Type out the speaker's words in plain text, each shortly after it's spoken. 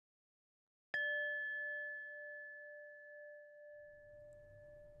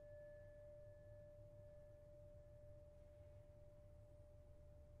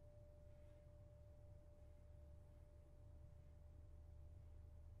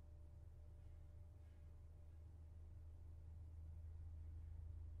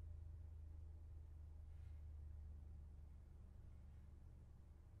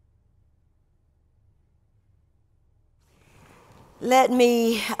Let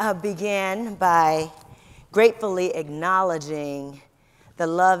me begin by gratefully acknowledging the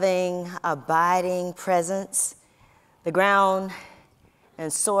loving, abiding presence, the ground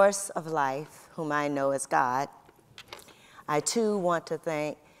and source of life, whom I know as God. I too want to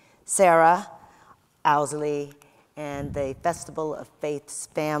thank Sarah Owsley and the Festival of Faith's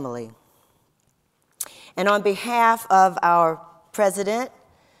family. And on behalf of our president,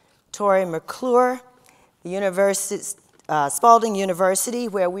 Tori McClure, the Spalding University,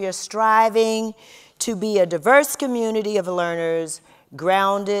 where we are striving to be a diverse community of learners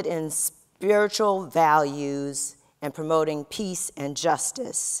grounded in spiritual values and promoting peace and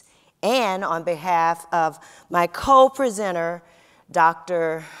justice. And on behalf of my co-presenter,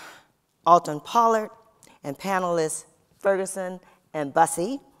 Dr. Alton Pollard, and panelists Ferguson and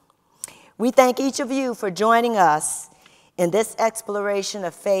Bussey, we thank each of you for joining us in this exploration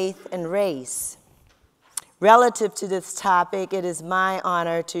of faith and race. Relative to this topic, it is my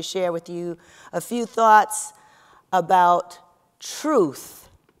honor to share with you a few thoughts about truth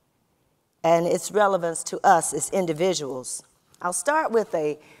and its relevance to us as individuals. I'll start with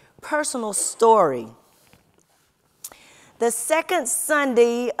a personal story. The second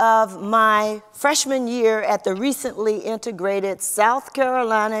Sunday of my freshman year at the recently integrated South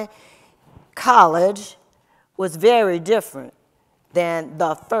Carolina College was very different than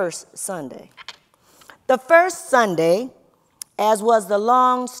the first Sunday. The first Sunday, as was the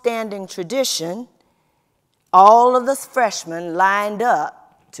long-standing tradition, all of the freshmen lined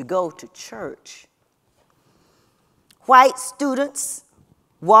up to go to church. White students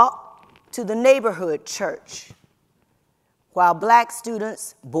walked to the neighborhood church, while black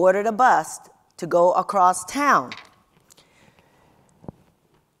students boarded a bus to go across town.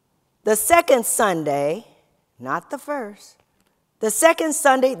 The second Sunday, not the first, the second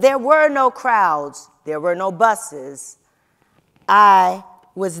Sunday, there were no crowds, there were no buses. I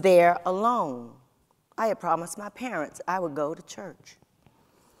was there alone. I had promised my parents I would go to church.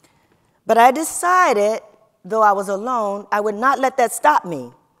 But I decided, though I was alone, I would not let that stop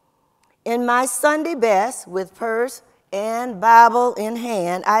me. In my Sunday best, with purse and Bible in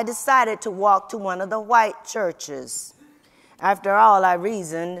hand, I decided to walk to one of the white churches. After all, I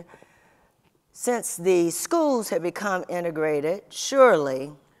reasoned, since the schools had become integrated,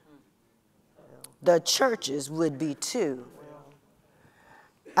 surely the churches would be too.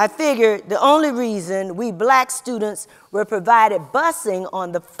 I figured the only reason we black students were provided busing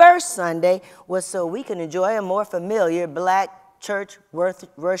on the first Sunday was so we can enjoy a more familiar black church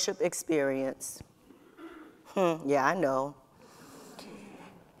worship experience. Yeah, I know.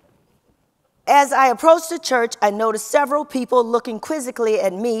 As I approached the church, I noticed several people looking quizzically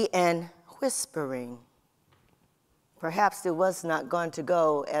at me and whispering. Perhaps it was not going to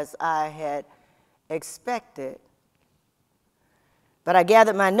go as I had expected. But I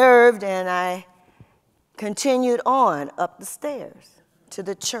gathered my nerve and I continued on up the stairs to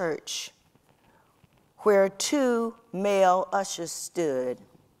the church where two male ushers stood.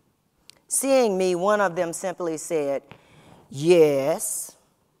 Seeing me, one of them simply said, "Yes,"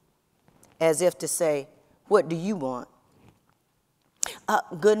 as if to say, "What do you want?"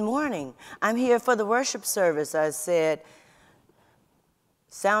 "Good morning. I'm here for the worship service," I said,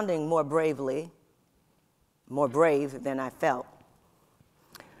 sounding more brave than I felt.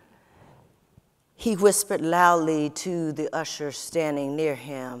 He whispered loudly to the usher standing near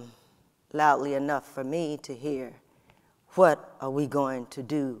him, loudly enough for me to hear, "What are we going to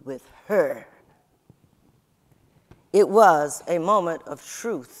do with her?" It was a moment of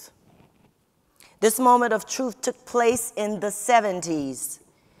truth. This moment of truth took place in the 70s.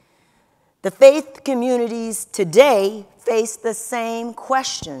 The faith communities today face the same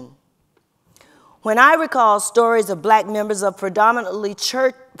question. When I recall stories of black members of predominantly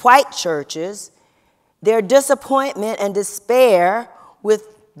white churches, their disappointment and despair with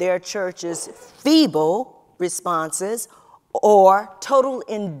their church's feeble responses or total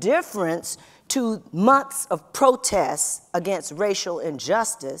indifference to months of protests against racial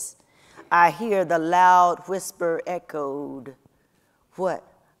injustice, I hear the loud whisper echoed, "What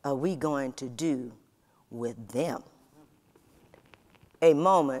are we going to do with them?" A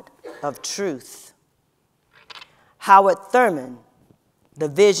moment of truth. Howard Thurman, the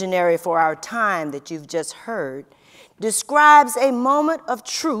visionary for our time that you've just heard, describes a moment of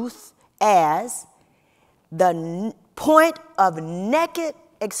truth as the point of naked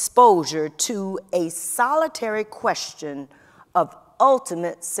exposure to a solitary question of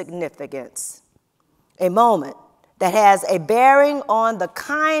ultimate significance, a moment that has a bearing on the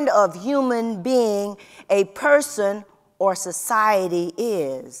kind of human being a person or society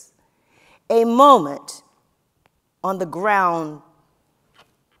is, a moment on the ground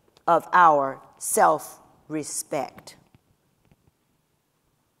of our self-respect.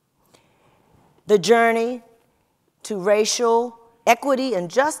 The journey to racial equity and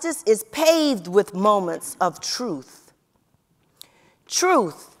justice is paved with moments of truth.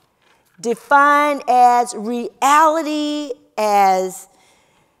 Truth, defined as reality as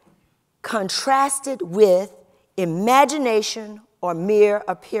contrasted with imagination or mere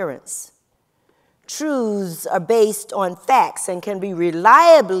appearance. Truths are based on facts and can be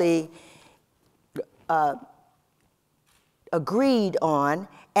reliably agreed on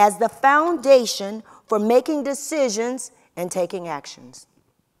as the foundation for making decisions and taking actions.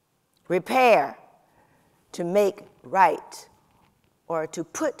 Repair, to make right or to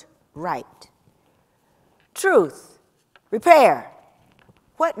put right. Truth, repair,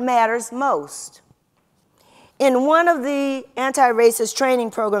 what matters most? In one of the anti-racist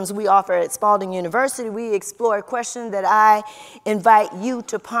training programs we offer at Spalding University, we explore a question that I invite you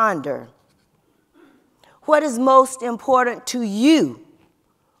to ponder. What is most important to you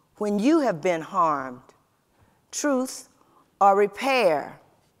when you have been harmed? Truth or repair?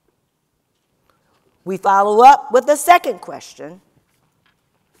 We follow up with the second question.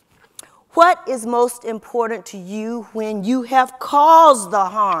 What is most important to you when you have caused the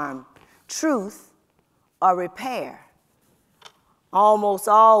harm? Truth or repair? Almost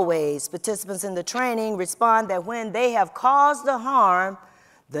always, participants in the training respond that when they have caused the harm,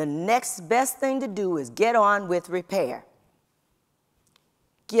 the next best thing to do is get on with repair.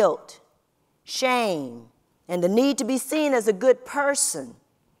 Guilt, shame, and the need to be seen as a good person,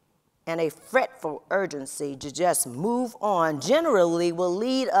 and a fretful urgency to just move on generally will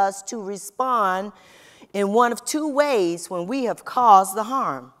lead us to respond in one of two ways when we have caused the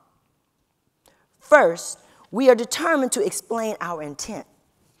harm. First, we are determined to explain our intent.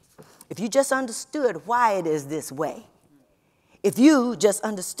 If you just understood why it is this way, if you just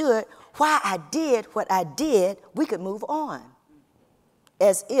understood why I did what I did, we could move on.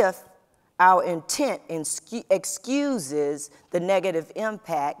 As if our intent excuses the negative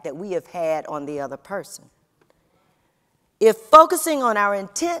impact that we have had on the other person. If focusing on our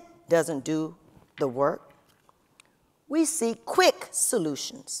intent doesn't do the work, we seek quick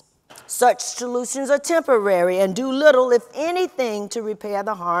solutions. Such solutions are temporary and do little, if anything, to repair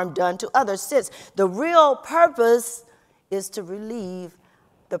the harm done to others, since the real purpose is to relieve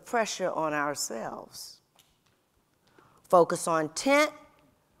the pressure on ourselves. Focus on intent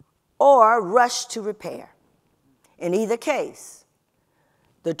or rush to repair. In either case,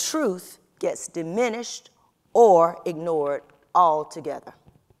 the truth gets diminished or ignored altogether.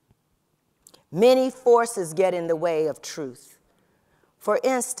 Many forces get in the way of truth. For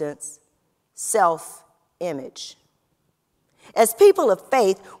instance, self-image. As people of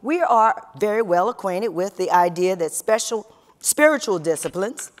faith, we are very well acquainted with the idea that spiritual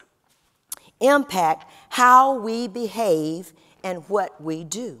disciplines impact how we behave and what we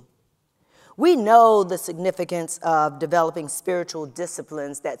do. We know the significance of developing spiritual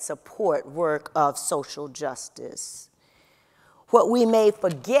disciplines that support work of social justice. What we may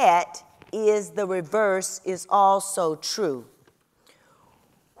forget is the reverse is also true.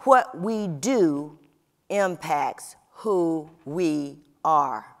 What we do impacts who we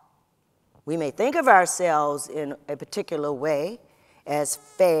are. We may think of ourselves in a particular way as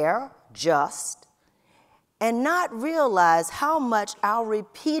fair, just, and not realize how much our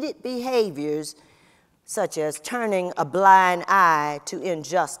repeated behaviors, such as turning a blind eye to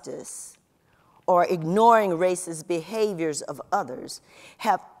injustice or ignoring racist behaviors of others,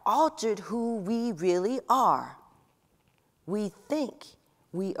 have altered who we really are. We think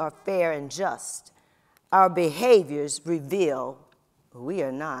we are fair and just. Our behaviors reveal we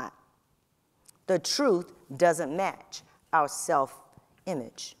are not. The truth doesn't match our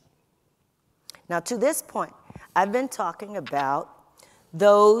self-image. Now, to this point, I've been talking about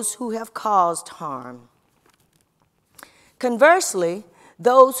those who have caused harm. Conversely,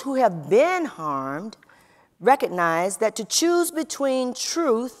 those who have been harmed recognize that to choose between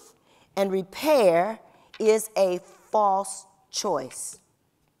truth and repair is a false choice.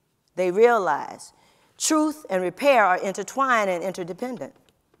 They realize truth and repair are intertwined and interdependent.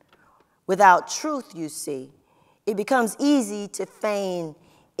 Without truth, you see, it becomes easy to feign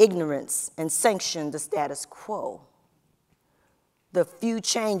ignorance and sanction the status quo. The few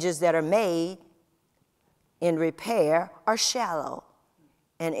changes that are made in repair are shallow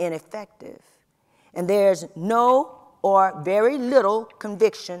and ineffective, and there's no or very little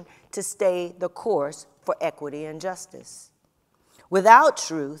conviction to stay the course for equity and justice. Without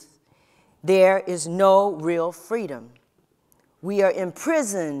truth, there is no real freedom. We are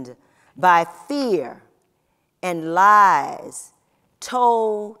imprisoned by fear and lies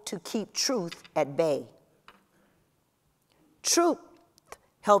told to keep truth at bay. Truth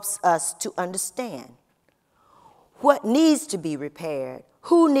helps us to understand what needs to be repaired,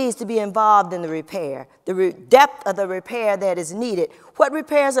 who needs to be involved in the repair, the depth of the repair that is needed, what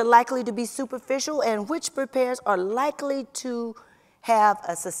repairs are likely to be superficial, and which repairs are likely to have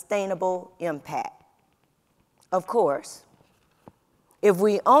a sustainable impact. Of course, if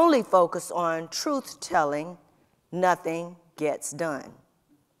we only focus on truth-telling, nothing gets done.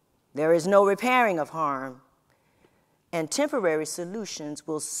 There is no repairing of harm, and temporary solutions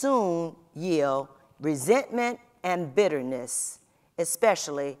will soon yield resentment and bitterness,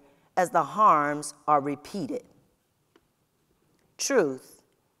 especially as the harms are repeated. Truth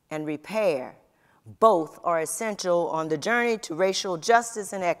and repair both are essential on the journey to racial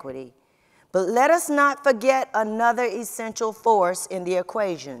justice and equity, but let us not forget another essential force in the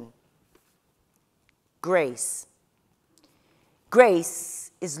equation: grace.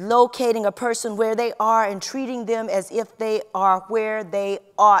 Grace is locating a person where they are and treating them as if they are where they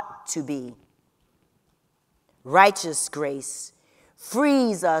ought to be. Righteous grace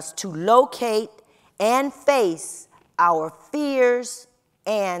frees us to locate and face our fears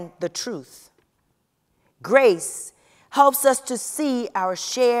and the truth. Grace helps us to see our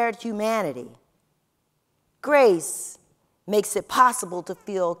shared humanity. Grace makes it possible to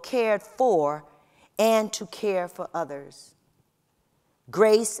feel cared for and to care for others.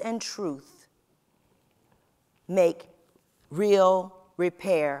 Grace and truth make real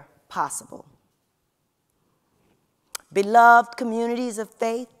repair possible. Beloved communities of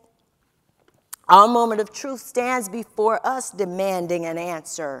faith, our moment of truth stands before us demanding an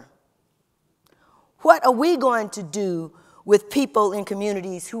answer. What are we going to do with people in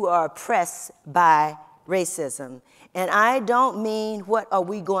communities who are oppressed by racism? And I don't mean what are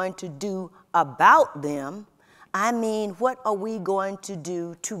we going to do about them. I mean, what are we going to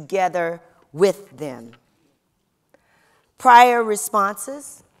do together with them? Prior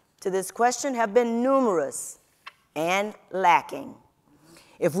responses to this question have been numerous and lacking.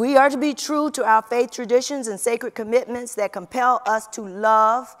 If we are to be true to our faith traditions and sacred commitments that compel us to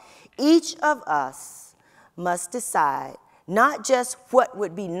love, each of us must decide not just what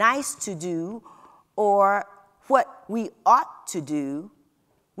would be nice to do or what we ought to do,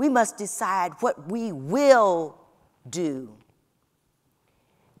 we must decide what we will do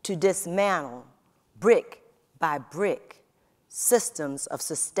to dismantle, brick by brick, systems of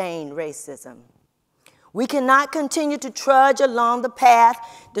sustained racism. We cannot continue to trudge along the path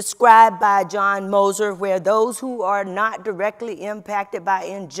described by John Moser, where those who are not directly impacted by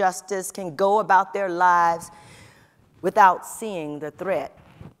injustice can go about their lives without seeing the threat.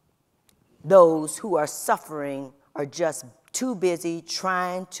 Those who are suffering are just too busy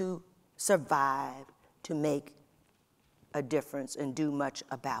trying to survive to make a difference and do much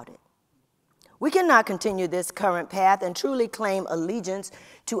about it. We cannot continue this current path and truly claim allegiance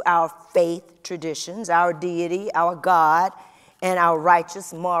to our faith traditions, our deity, our God, and our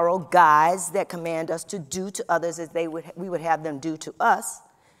righteous moral guides that command us to do to others as we would have them do to us.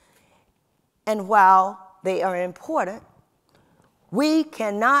 And while they are important, we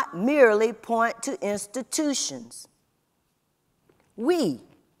cannot merely point to institutions. We,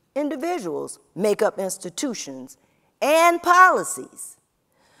 individuals, make up institutions and policies.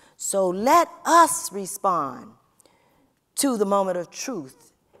 So let us respond to the moment of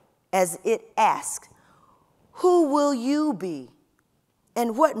truth as it asks, who will you be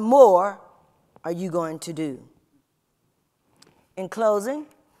and what more are you going to do? In closing,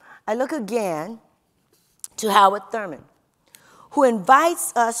 I look again to Howard Thurman, who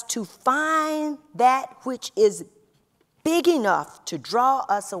invites us to find that which is big enough to draw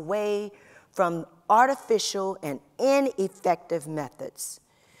us away from artificial and ineffective methods,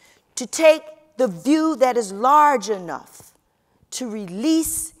 to take the view that is large enough to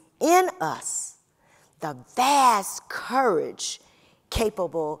release in us the vast courage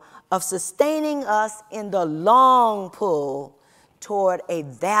capable of sustaining us in the long pull toward a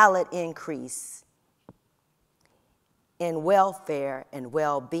valid increase in welfare and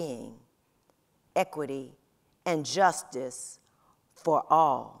well-being, equity, and justice for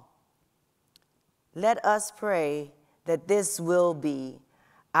all. Let us pray that this will be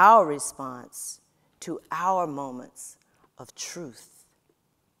our response to our moments of truth.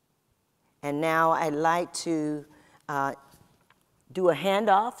 And now I'd like to do a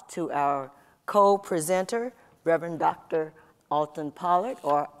handoff to our co-presenter, Reverend Dr. Alton Pollard,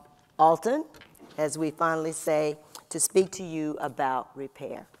 or Alton, as we fondly say, to speak to you about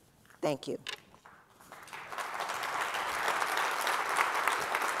repair. Thank you.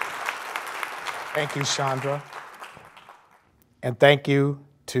 Thank you, Chandra. And thank you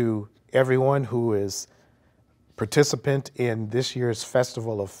to everyone who is participant in this year's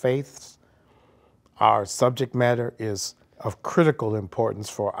Festival of Faiths. Our subject matter is of critical importance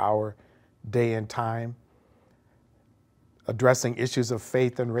for our day and time, addressing issues of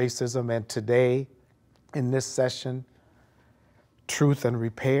faith and racism. And today, in this session, Truth and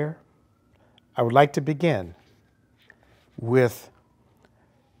Repair, I would like to begin with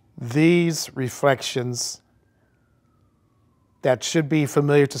these reflections that should be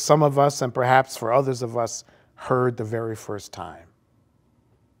familiar to some of us and perhaps for others of us heard the very first time.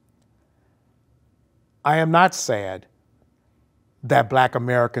 I am not sad that Black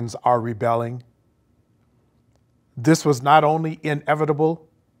Americans are rebelling. This was not only inevitable,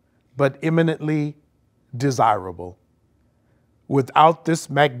 but eminently desirable. Without this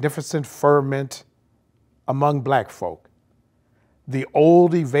magnificent ferment among Black folk, the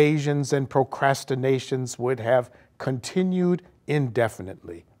old evasions and procrastinations would have continued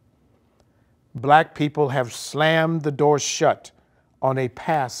indefinitely. Black people have slammed the door shut on a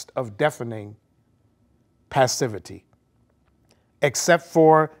past of deafening passivity. Except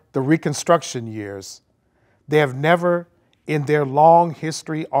for the Reconstruction years, they have never, in their long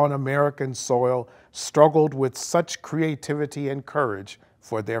history on American soil, struggled with such creativity and courage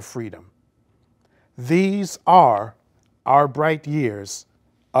for their freedom. These are our bright years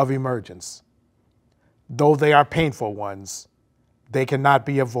of emergence. Though they are painful ones, they cannot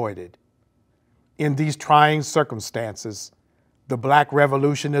be avoided. In these trying circumstances, the Black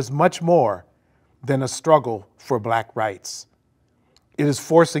Revolution is much more than a struggle for Black rights. It is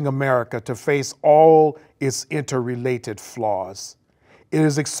forcing America to face all its interrelated flaws. It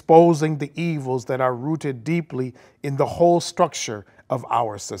is exposing the evils that are rooted deeply in the whole structure of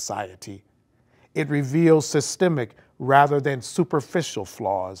our society. It reveals systemic rather than superficial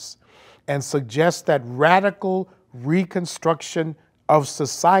flaws and suggests that radical reconstruction of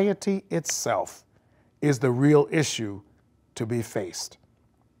society itself is the real issue to be faced.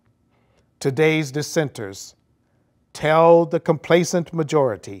 Today's dissenters tell the complacent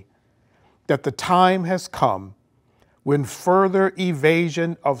majority that the time has come when further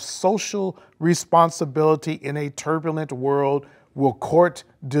evasion of social responsibility in a turbulent world will court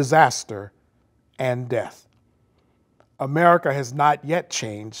disaster and death. America has not yet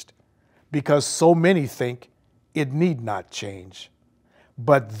changed because so many think it need not change.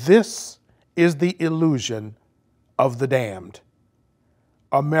 But this is the illusion of the damned.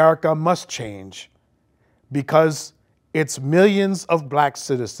 America must change because its millions of Black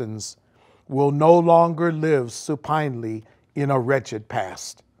citizens will no longer live supinely in a wretched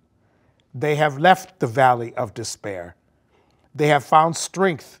past. They have left the valley of despair. They have found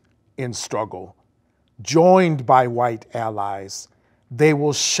strength in struggle. Joined by white allies, they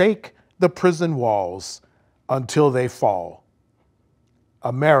will shake the prison walls until they fall.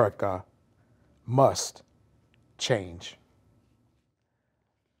 America must change.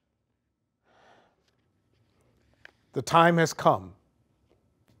 The time has come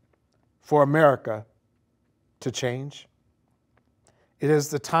for America to change. It is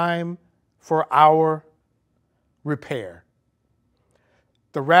the time for our repair.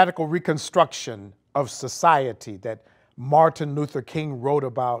 The radical reconstruction of society that Martin Luther King wrote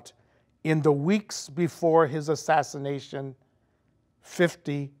about in the weeks before his assassination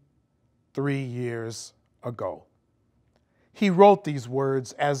 53 years ago. He wrote these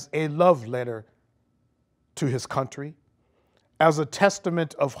words as a love letter to his country, as a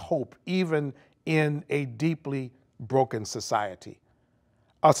testament of hope, even in a deeply broken society,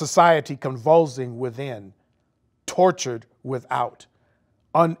 a society convulsing within, tortured without,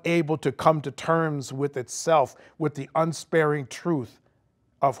 unable to come to terms with itself, with the unsparing truth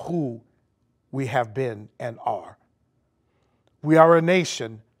of who we have been and are. We are a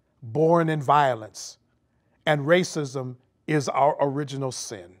nation born in violence, and racism is our original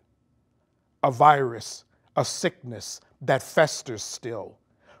sin, a virus, a sickness that festers still.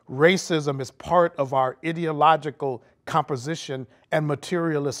 Racism is part of our ideological composition and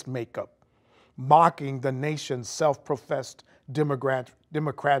materialist makeup, mocking the nation's self-professed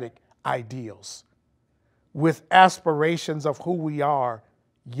democratic ideals. With aspirations of who we are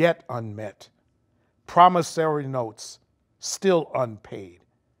yet unmet, promissory notes still unpaid,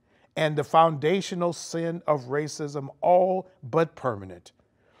 and the foundational sin of racism all but permanent,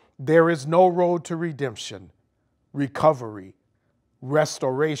 there is no road to redemption, recovery,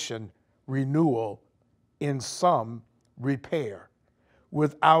 restoration, renewal, in some repair,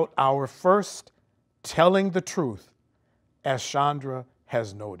 without our first telling the truth, as Chandra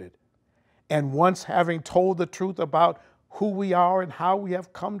has noted. And once having told the truth about who we are and how we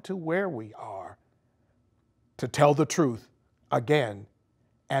have come to where we are, to tell the truth again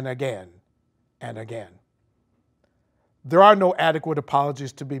and again and again. There are no adequate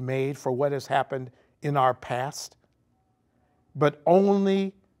apologies to be made for what has happened in our past, but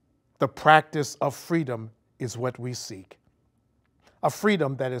only the practice of freedom is what we seek. A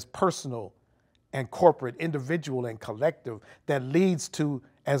freedom that is personal and corporate, individual and collective, that leads to,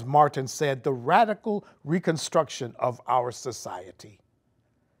 as Martin said, the radical reconstruction of our society.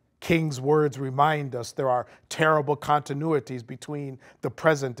 King's words remind us there are terrible continuities between the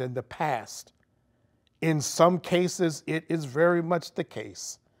present and the past. In some cases, it is very much the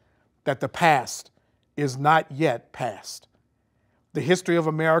case that the past is not yet past. The history of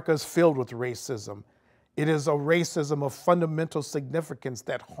America is filled with racism. It is a racism of fundamental significance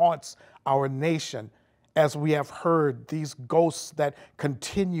that haunts our nation, as we have heard, these ghosts that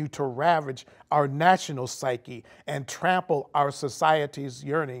continue to ravage our national psyche and trample our society's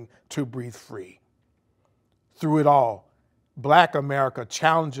yearning to breathe free. Through it all, Black America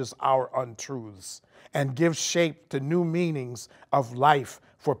challenges our untruths and gives shape to new meanings of life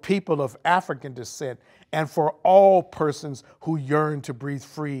for people of African descent and for all persons who yearn to breathe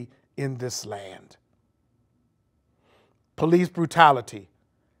free in this land. Police brutality,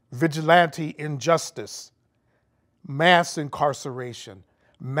 vigilante injustice, mass incarceration,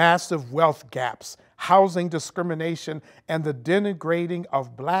 massive wealth gaps, housing discrimination, and the denigrating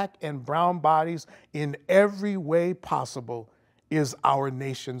of Black and brown bodies in every way possible is our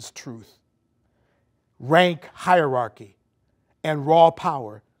nation's truth. Rank hierarchy and raw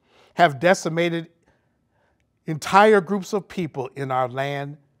power have decimated entire groups of people in our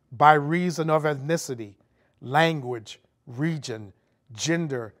land by reason of ethnicity, language, region,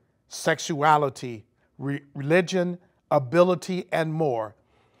 gender, sexuality, religion, ability, and more.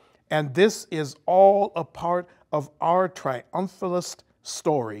 And this is all a part of our triumphalist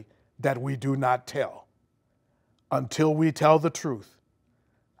story that we do not tell. Until we tell the truth,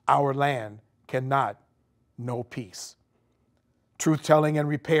 our land cannot know peace. Truth-telling and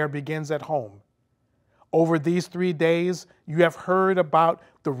repair begins at home. Over these 3 days, you have heard about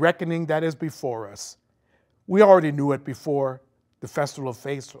the reckoning that is before us. We already knew it before the Festival of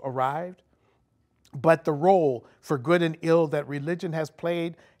Faith arrived, but the role for good and ill that religion has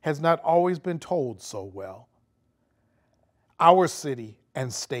played has not always been told so well. Our city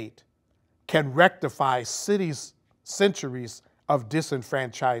and state can rectify centuries of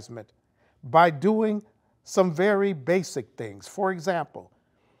disenfranchisement by doing some very basic things. For example,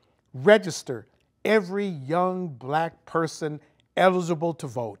 register every young Black person eligible to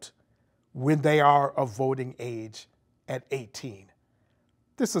vote when they are of voting age at 18.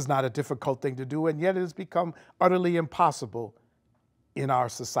 This is not a difficult thing to do, and yet it has become utterly impossible in our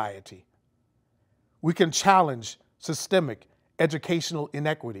society. We can challenge systemic educational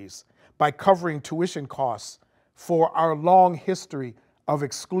inequities by covering tuition costs for our long history of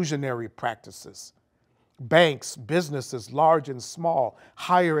exclusionary practices. Banks, businesses, large and small,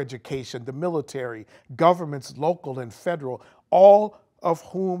 higher education, the military, governments, local and federal, all of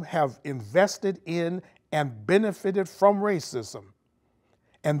whom have invested in and benefited from racism.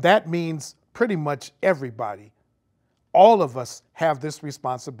 And that means pretty much everybody. All of us have this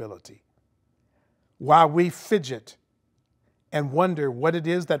responsibility. While we fidget and wonder what it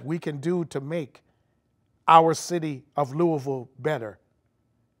is that we can do to make our city of Louisville better,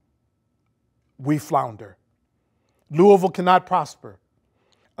 we flounder. Louisville cannot prosper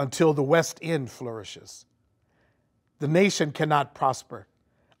until the West End flourishes. The nation cannot prosper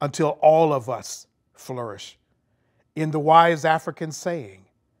until all of us flourish. In the wise African saying,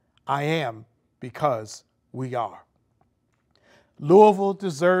 I am because we are. Louisville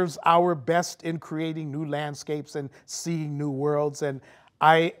deserves our best in creating new landscapes and seeing new worlds, and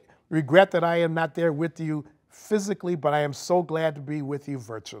I regret that I am not there with you physically, but I am so glad to be with you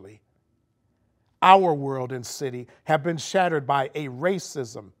virtually. Our world and city have been shattered by a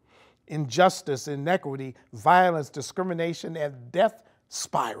racism, injustice, inequity, violence, discrimination, and death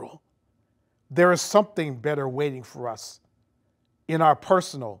spiral. There is something better waiting for us in our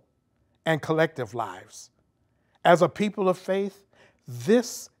personal and collective lives. As a people of faith,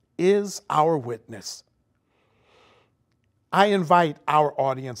 this is our witness. I invite our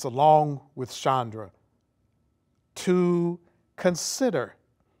audience, along with Chandra, to consider,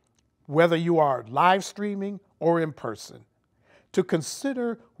 whether you are live streaming or in person, to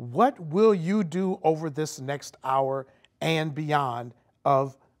consider what will you do over this next hour and beyond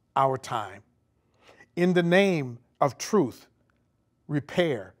of our time. In the name of truth,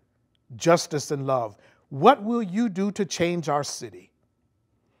 repair, justice, and love, what will you do to change our city?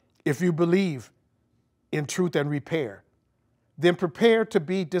 If you believe in truth and repair, then prepare to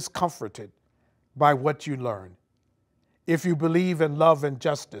be discomforted by what you learn. if you believe in love and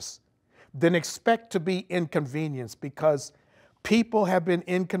justice, then expect to be inconvenienced, because people have been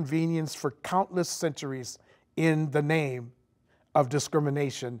inconvenienced for countless centuries in the name of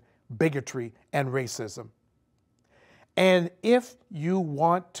discrimination, bigotry, and racism. And if you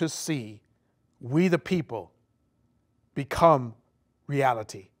want to see we the people become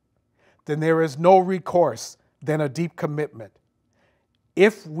reality, then there is no recourse than a deep commitment.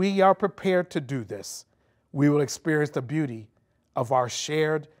 If we are prepared to do this, we will experience the beauty of our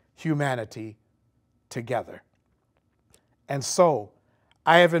shared humanity together. And so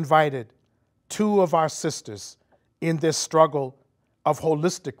I have invited two of our sisters in this struggle of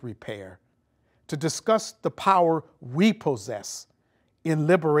holistic repair to discuss the power we possess in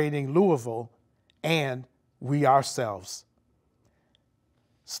liberating Louisville and we ourselves.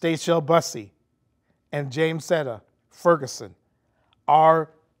 Stachel Bussey and Jamesetta Ferguson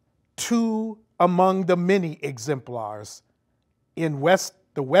are two among the many exemplars in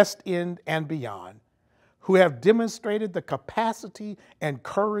the West End and beyond who have demonstrated the capacity and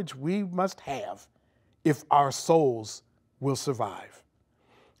courage we must have if our souls will survive.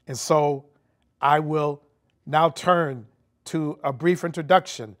 And so I will now turn to a brief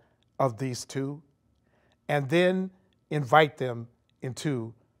introduction of these two and then invite them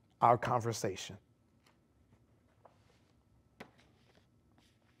into our conversation.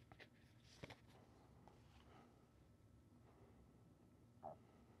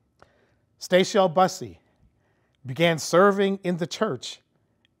 Stachel Bussey began serving in the church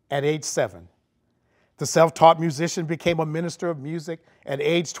at age 7. The self-taught musician became a minister of music at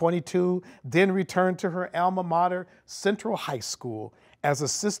age 22, then returned to her alma mater, Central High School, as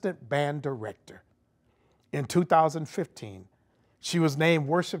assistant band director. In 2015, she was named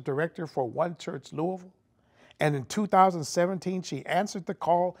worship director for One Church Louisville, and in 2017, she answered the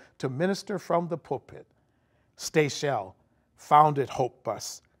call to minister from the pulpit. Stachel founded Hope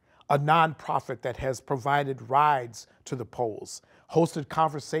Bus, a nonprofit that has provided rides to the polls, hosted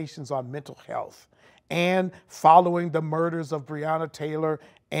conversations on mental health, and following the murders of Breonna Taylor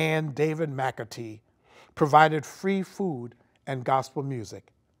and David McAtee, provided free food and gospel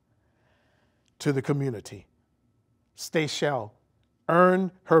music to the community. Stachel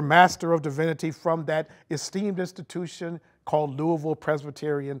earned her Master of Divinity from that esteemed institution called Louisville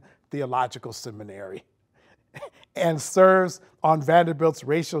Presbyterian Theological Seminary, and serves on Vanderbilt's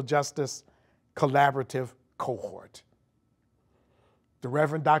Racial Justice Collaborative cohort. The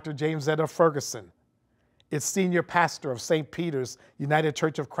Reverend Dr. Jamesetta Ferguson is senior pastor of St. Peter's United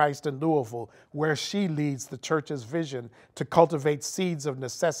Church of Christ in Louisville, where she leads the church's vision to cultivate seeds of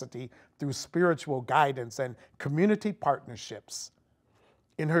necessity through spiritual guidance and community partnerships.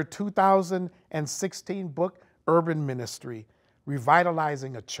 In her 2016 book, Urban Ministry,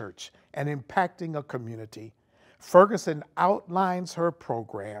 Revitalizing a Church and Impacting a Community, Ferguson outlines her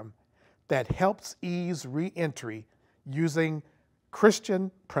program that helps ease re-entry using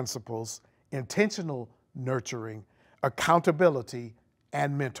Christian principles, intentional nurturing, accountability,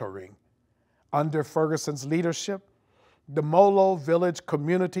 and mentoring. Under Ferguson's leadership, the Molo Village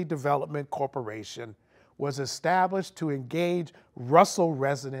Community Development Corporation was established to engage Russell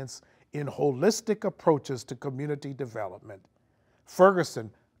residents in holistic approaches to community development.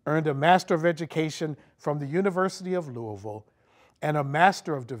 Ferguson earned a Master of Education from the University of Louisville and a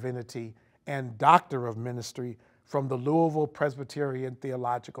Master of Divinity and Doctor of Ministry from the Louisville Presbyterian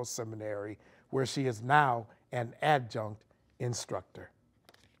Theological Seminary, where she is now an adjunct instructor.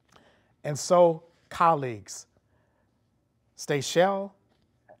 And so, colleagues, Stachel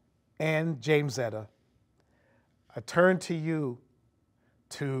and Jamesetta, I turn to you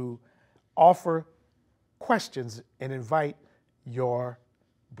to offer questions and invite your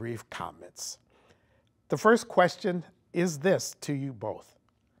brief comments. The first question is this to you both.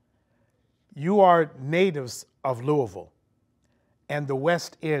 You are natives of Louisville and the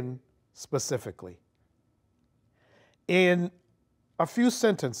West End specifically. In a few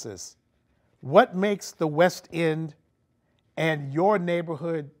sentences, what makes the West End and your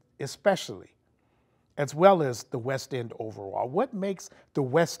neighborhood especially, as well as the West End overall, what makes the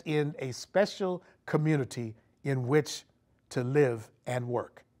West End a special community in which to live and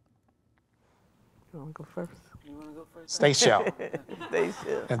work? You want to go first? You want to go first? Stachel.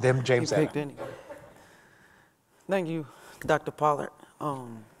 Stachel. And then James. You picked anyway. Thank you, Dr. Pollard.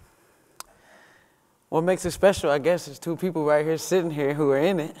 What makes it special, I guess, is two people right here sitting here who are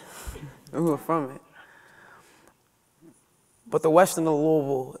in it, who are from it. But the West End of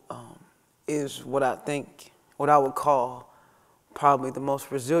Louisville is what I would call probably the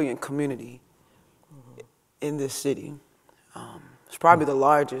most resilient community in this city. It's probably the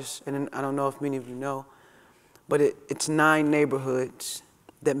largest, and I don't know if many of you know, but it's 9 neighborhoods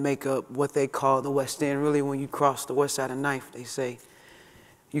that make up what they call the West End. Really, when you cross the west side of Ninth, they say,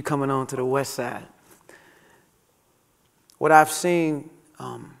 you coming on to the west side. What I've seen,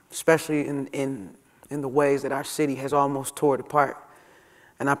 especially in the ways that our city has almost torn apart,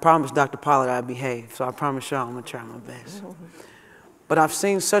 and I promised Dr. Pollard I'd behave, so I promise y'all I'm gonna try my best. But I've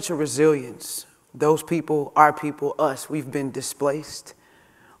seen such a resilience. Those people, our people, us, we've been displaced.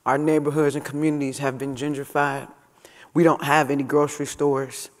 Our neighborhoods and communities have been gentrified. We don't have any grocery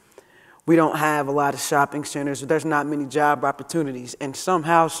stores. We don't have a lot of shopping centers. There's not many job opportunities. And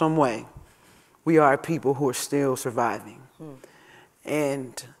somehow, some way, we are people who are still surviving.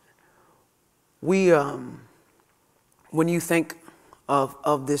 And we, when you think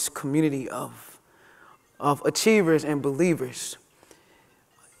of this community of achievers and believers,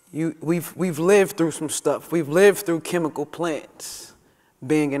 we've lived through some stuff. We've lived through chemical plants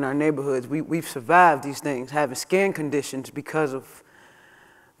being in our neighborhoods. We've survived these things, having skin conditions because of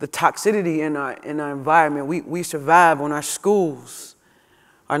the toxicity in our environment. We survive when our schools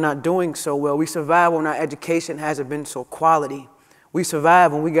are not doing so well. We survive when our education hasn't been so quality. We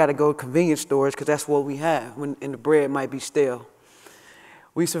survive when we got to go to convenience stores because that's what we have, and the bread might be stale.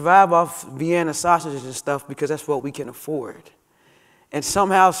 We survive off Vienna sausages and stuff because that's what we can afford. And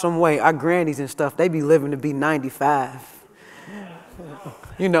somehow, some way, our grannies and stuff, they be living to be 95.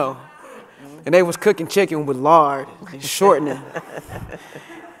 You know, and they was cooking chicken with lard and shortening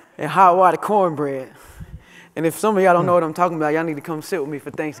and hot water cornbread. And if some of y'all don't know what I'm talking about, y'all need to come sit with me for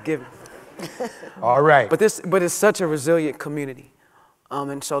Thanksgiving. All right. But it's such a resilient community.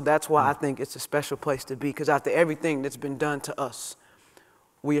 And so that's why I think it's a special place to be, because after everything that's been done to us,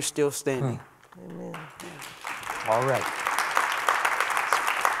 we are still standing. Amen. All right.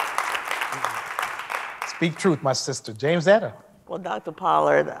 Speak truth, my sister. James Etta. Well, Dr.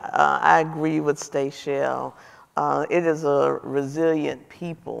 Pollard, I agree with Stachel. It is a resilient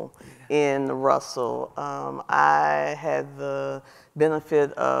people in Russell. I had the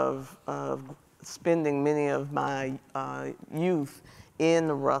benefit of spending many of my youth in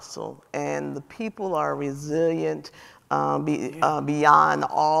Russell, and the people are resilient beyond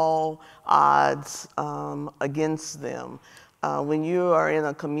all odds against them. When you are in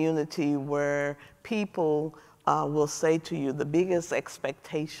a community where people will say to you, the biggest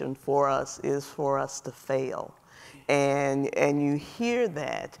expectation for us is for us to fail. And you hear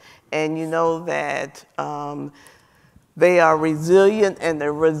that, and you know that they are resilient and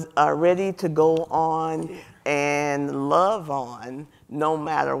are ready to go on and love on no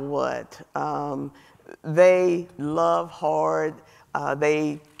matter what. They love hard,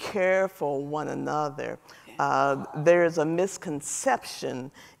 they care for one another. There's a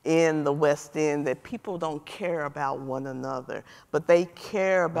misconception in the West End that people don't care about one another, but they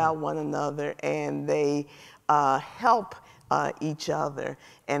care about one another, and they help each other,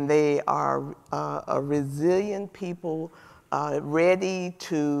 and they are a resilient people, ready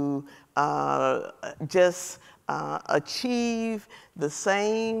to just achieve the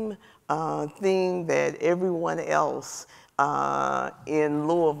same thing that everyone else in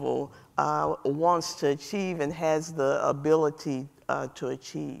Louisville wants to achieve and has the ability to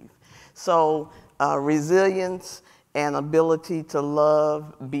achieve. So resilience and ability to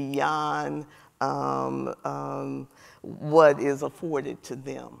love beyond what is afforded to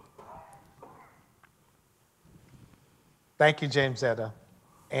them. Thank you, James Etta.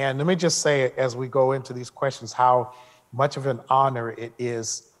 And let me just say, as we go into these questions, how much of an honor it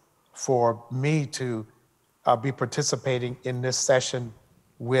is for me to be participating in this session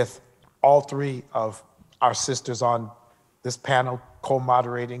with all 3 of our sisters on this panel,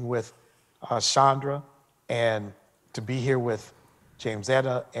 co-moderating with Chandra, and to be here with James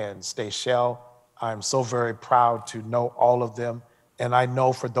Etta and Stachel. I'm so very proud to know all of them. And I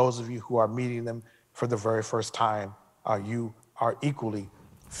know for those of you who are meeting them for the very first time, you are equally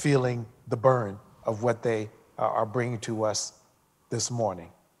feeling the burn of what they are bringing to us this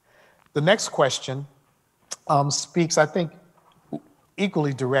morning. The next question speaks, I think,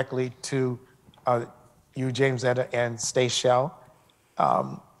 equally directly to you, James Etta and Stachel.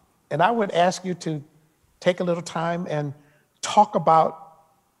 And I would ask you to take a little time and talk about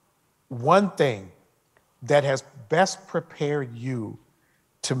one thing that has best prepared you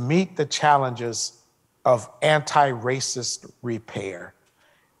to meet the challenges of anti-racist repair.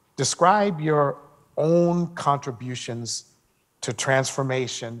 Describe your own contributions to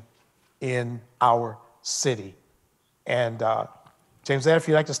transformation in our city. And James Etta, if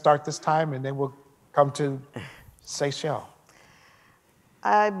you'd like to start this time, and then we'll come to Stachel.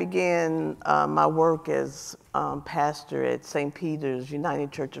 I began my work as pastor at St. Peter's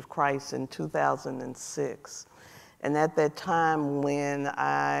United Church of Christ in 2006. And at that time when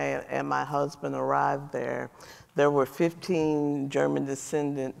I and my husband arrived there were 15 German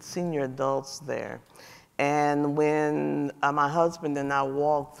descendant senior adults there. And when my husband and I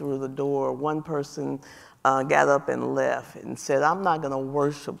walked through the door, one person got up and left and said, "I'm not going to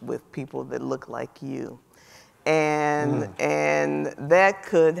worship with people that look like you." And that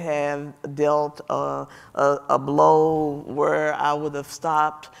could have dealt a blow where I would have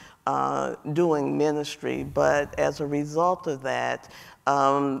stopped doing ministry. But as a result of that,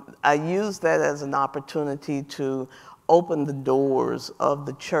 I used that as an opportunity to open the doors of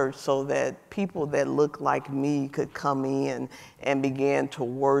the church so that people that looked like me could come in and begin to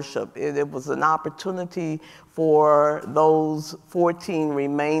worship. It was an opportunity for those 14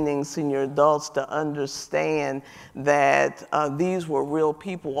 remaining senior adults to understand that these were real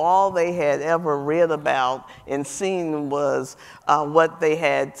people. All they had ever read about and seen was what they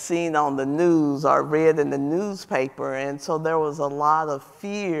had seen on the news or read in the newspaper. And so there was a lot of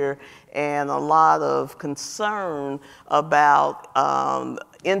fear and a lot of concern about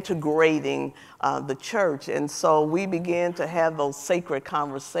integrating the church. And so we began to have those sacred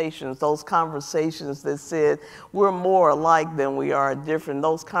conversations, those conversations that said we're more alike than we are different,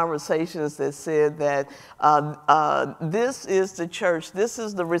 those conversations that said that this is the church, this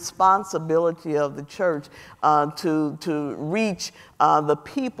is the responsibility of the church to reach the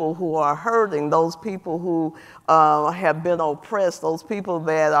people who are hurting, those people who have been oppressed, those people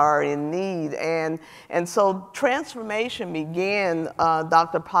that are in need. And so transformation began,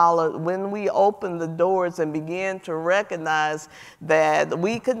 Dr. Pollard, when we opened the doors and began to recognize that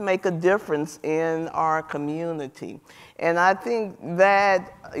we could make a difference in our community. And I think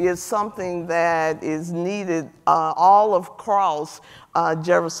that is something that is needed all across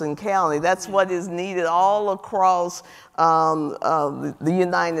Jefferson County. That's what is needed all across the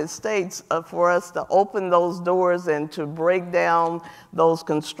United States for us to open those doors and to break down those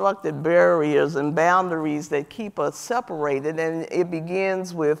constructed barriers and boundaries that keep us separated. And it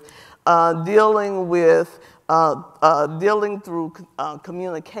begins with dealing through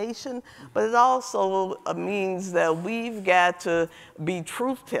communication, but it also means that we've got to be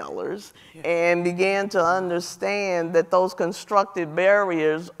truth tellers and begin to understand that those constructed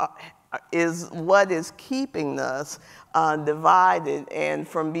barriers is what is keeping us divided and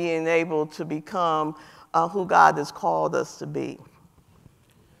from being able to become who God has called us to be.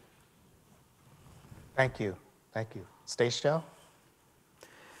 Thank you. Thank you. Stacia?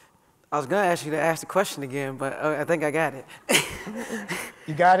 I was going to ask you to ask the question again, but I think I got it.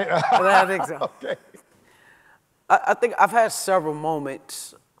 You got it? I think so. Okay. I think I've had several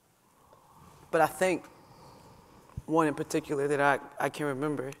moments, but I think one in particular that I can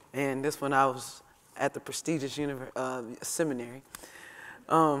remember, and this one I was at the prestigious seminary.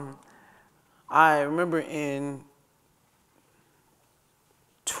 I remember in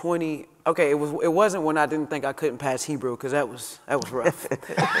it wasn't when I didn't think I couldn't pass Hebrew, because that was rough.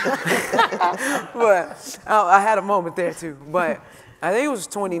 But I had a moment there too. But I think it was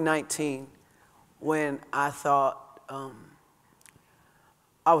 2019 when I thought,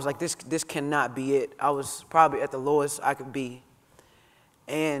 I was like, this cannot be it. I was probably at the lowest I could be.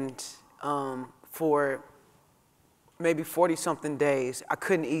 And for maybe 40-something days, I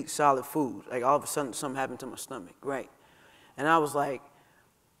couldn't eat solid food. Like all of a sudden something happened to my stomach, right? And I was like,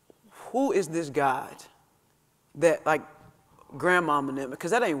 who is this God that, like, grandmama them,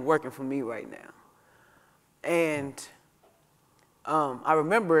 because that ain't working for me right now. And I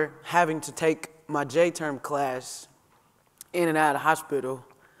remember having to take my J-term class in and out of the hospital,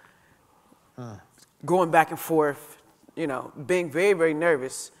 going back and forth, you know, being very, very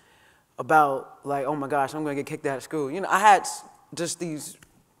nervous about, like, oh my gosh, I'm gonna get kicked out of school. You know, I had just these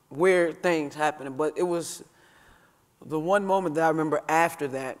weird things happening, but it was the one moment that I remember after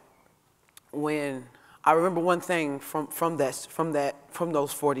that, when I remember one thing from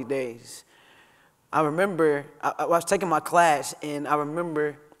those 40 days. I remember I was taking my class, and I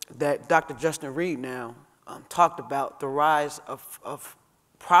remember that Dr. Justin Reed now talked about the rise of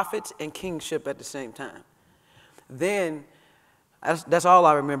prophets and kingship at the same time. Then that's all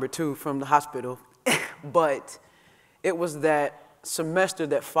I remember too from the hospital. But it was that semester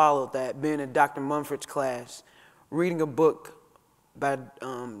that followed that, being in Dr. Mumford's class, reading a book by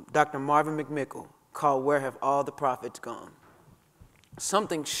Dr. Marvin McMichael called Where Have All the Prophets Gone?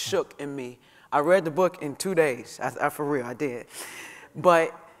 Something shook in me. I read the book in 2 days. For real, I did.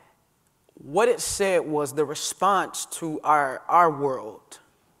 But what it said was the response to our world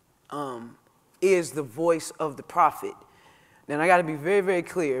is the voice of the prophet. And I got to be very, very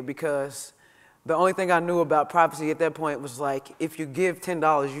clear, because The only thing I knew about prophecy at that point was like, if you give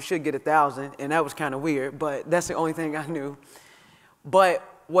 $10, you should get 1,000, and that was kind of weird, but that's the only thing I knew. But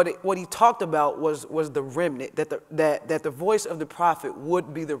what he talked about was the remnant, that the voice of the prophet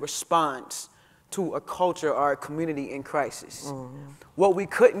would be the response to a culture or a community in crisis. Mm-hmm. What we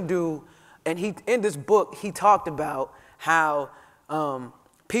couldn't do, and in this book, he talked about how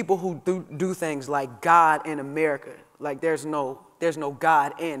people who do things like God in America, like there's no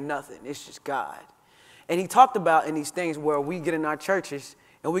God and nothing, it's just God. And he talked about in these things where we get in our churches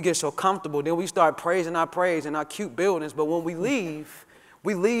and we get so comfortable, then we start praising our praise in our cute buildings, but when we leave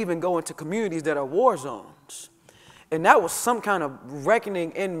and go into communities that are war zones. And that was some kind of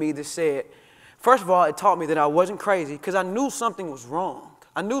reckoning in me that said, first of all, it taught me that I wasn't crazy because I knew something was wrong.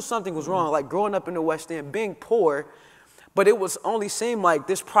 I knew something was wrong, like growing up in the West End, being poor, but it was only seemed like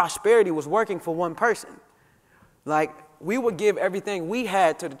this prosperity was working for one person. Like we would give everything we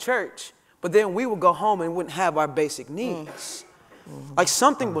had to the church, but then we would go home and wouldn't have our basic needs. Mm-hmm. Like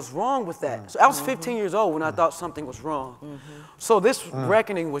something was wrong with that. So I was 15 years old when I thought something was wrong. Mm-hmm. So this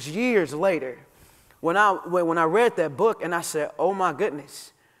reckoning was years later when I read that book and I said, oh my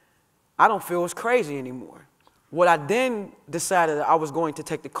goodness, I don't feel as crazy anymore. What I then decided that I was going to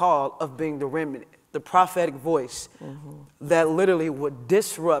take the call of being the remnant, the prophetic voice that literally would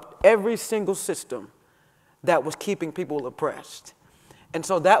disrupt every single system that was keeping people oppressed. And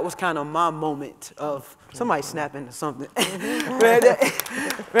so that was kind of my moment of somebody snapping or something.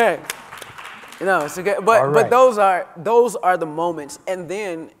 Man. No, it's okay. But those are the moments. And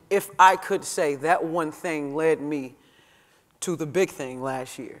then if I could say that one thing led me to the big thing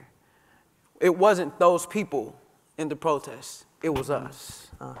last year. It wasn't those people in the protests. It was us.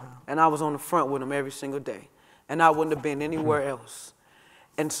 And I was on the front with them every single day. And I wouldn't have been anywhere else.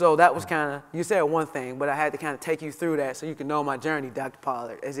 And so that was kind of, you said one thing, but I had to kind of take you through that so you can know my journey, Dr.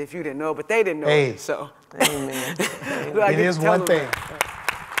 Pollard, as if you didn't know, but they didn't know it. So. Amen. It is one thing.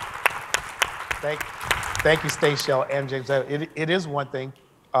 Thank you, Stachel and James. It is one thing.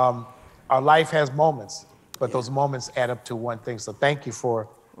 Our life has moments, but those moments add up to one thing. So thank you for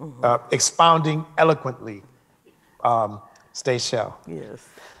expounding eloquently, Stachel. Yes.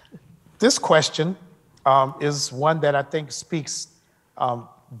 This question is one that I think speaks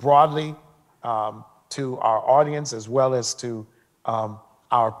broadly to our audience as well as to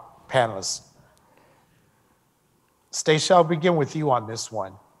our panelists. Stachel, I'll begin with you on this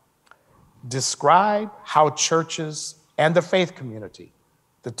one. Describe how churches and the faith community,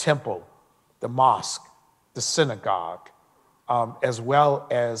 the temple, the mosque, the synagogue, as well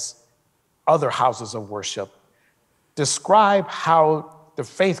as other houses of worship, describe how the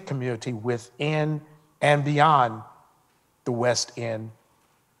faith community within and beyond the West End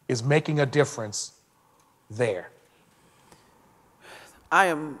is making a difference there. I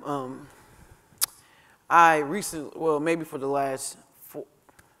recently, well, maybe for the last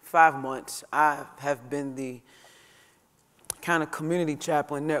 5 months, I have been the kind of community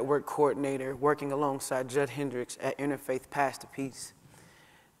chaplain network coordinator working alongside Judd Hendricks at Interfaith Path to Peace.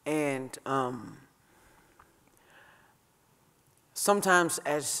 And sometimes,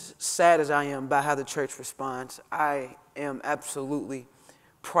 as sad as I am by how the church responds, I am absolutely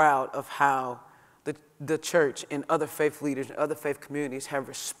proud of how the church and other faith leaders and other faith communities have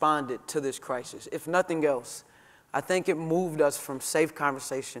responded to this crisis. If nothing else, I think it moved us from safe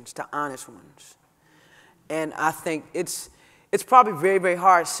conversations to honest ones. And I think it's probably very, very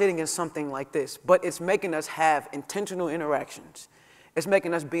hard sitting in something like this, but it's making us have intentional interactions. It's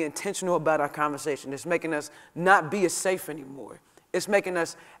making us be intentional about our conversation. It's making us not be as safe anymore. It's making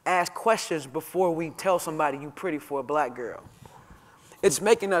us ask questions before we tell somebody you pretty for a black girl. It's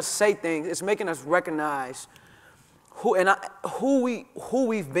making us say things. It's making us recognize who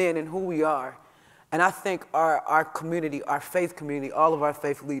we've been and who we are. And I think our community, our faith community, all of our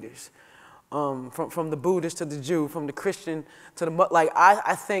faith leaders, from the Buddhist to the Jew, from the Christian to the,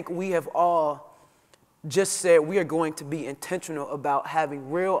 I think we have all just said we are going to be intentional about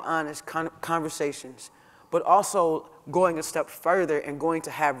having real, honest conversations, but also going a step further and going to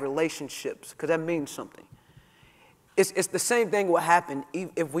have relationships, because that means something. It's the same thing would happen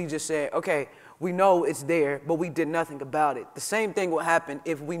if we just said, okay, we know it's there, but we did nothing about it. The same thing would happen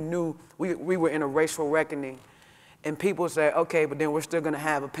if we knew we were in a racial reckoning and people say, okay, but then we're still going to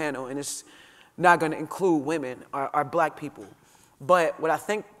have a panel and it's not going to include women or black people. But what I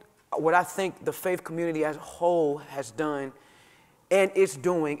think the faith community as a whole has done and is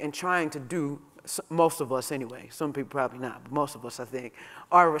doing and trying to do, most of us anyway, some people probably not, but most of us I think,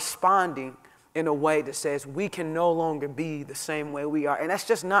 are responding in a way that says we can no longer be the same way we are. And that's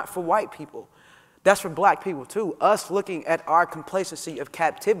just not for white people. That's for black people too. Us looking at our complacency of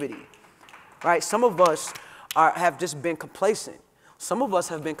captivity. right? Some of us have just been complacent. Some of us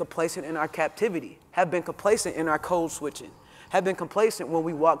have been complacent in our captivity, have been complacent in our code switching, have been complacent when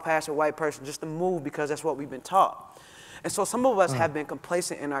we walk past a white person just to move because that's what we've been taught. And so some of us have been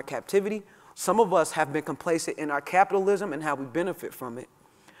complacent in our captivity. Some of us have been complacent in our capitalism and how we benefit from it.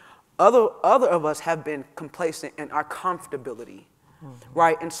 Other of us have been complacent in our comfortability,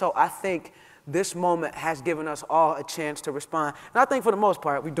 right? And so I think this moment has given us all a chance to respond. And I think for the most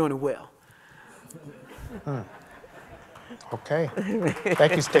part, we're doing it well. Okay.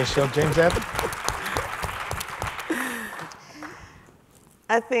 Thank you, Stacey. James Evans?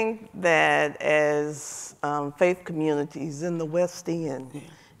 I think that as faith communities in the West End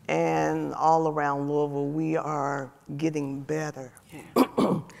and all around Louisville, we are getting better.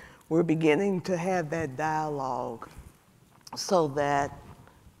 Yeah. We're beginning to have that dialogue so that,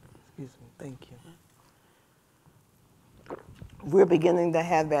 excuse me, thank you. We're beginning to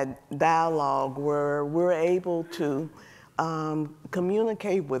have that dialogue where we're able to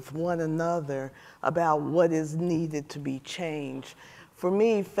communicate with one another about what is needed to be changed. For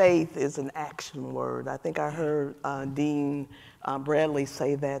me, faith is an action word. I think I heard Dean Bradley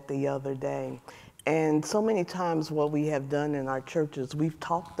say that the other day. And so many times what we have done in our churches, we've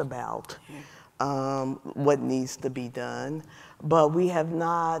talked about what needs to be done, but we have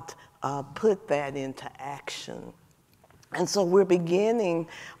not put that into action. And so we're beginning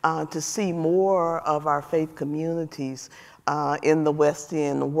to see more of our faith communities in the West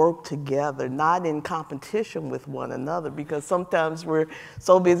End work together, not in competition with one another, because sometimes we're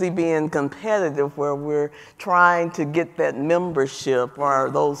so busy being competitive where we're trying to get that membership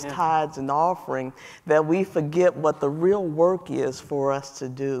or those tithes and offering that we forget what the real work is for us to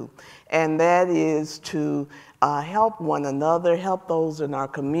do. And that is to help one another, help those in our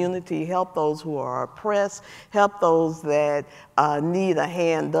community, help those who are oppressed, help those that need a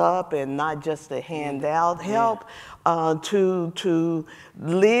hand up and not just a hand out, help to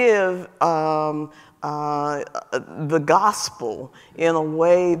live the gospel in a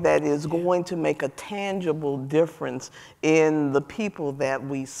way that is going to make a tangible difference in the people that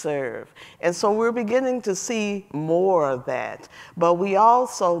we serve. And so we're beginning to see more of that. But we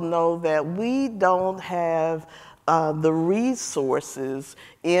also know that we don't have the resources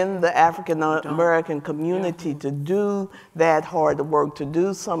in the African American community to do that hard work, to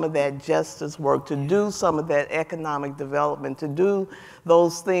do some of that justice work, to do some of that economic development, to do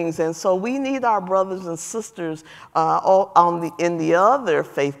those things. And so we need our brothers and sisters in the other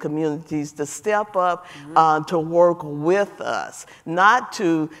faith communities to step up to work with us, not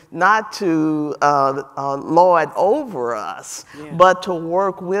to lord over us, but to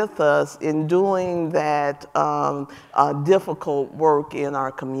work with us in doing that difficult work in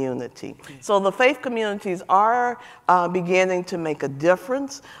our community. So the faith communities are beginning to make a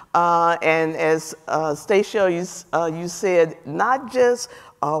difference. And as Stacia, you said, not just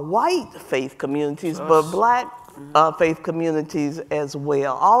white faith communities, but black faith communities as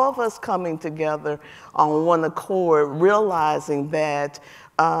well. All of us coming together on one accord, realizing that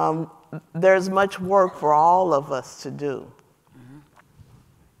there's much work for all of us to do.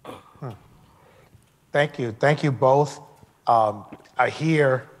 Thank you. Thank you both. I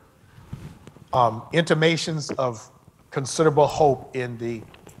hear intimations of considerable hope in the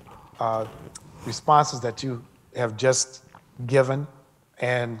responses that you have just given,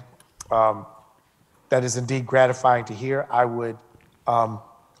 and that is indeed gratifying to hear. I would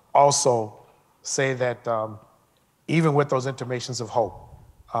also say that even with those intimations of hope,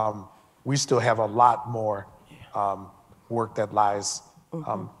 we still have a lot more work that lies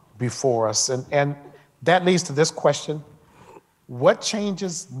before us. And that leads to this question: what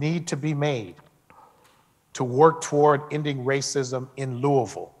changes need to be made to work toward ending racism in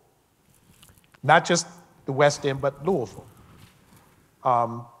Louisville? Not just the West End, but Louisville.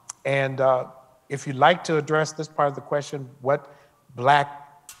 If you'd like to address this part of the question, what Black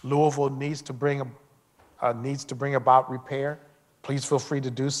Louisville needs to bring about repair, please feel free to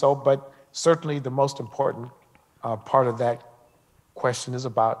do so. But certainly the most important part of that question is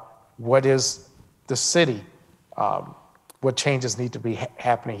about what is the city, what changes need to be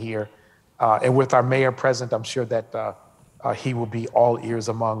happening here. And with our mayor present, I'm sure that he will be all ears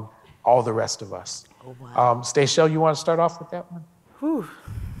among all the rest of us. Oh, wow. Stacia, you want to start off with that one? Whew.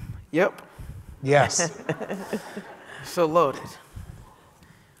 Yep. Yes. So loaded.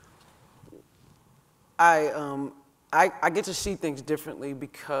 I get to see things differently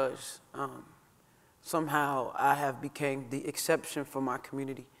because somehow I have became the exception for my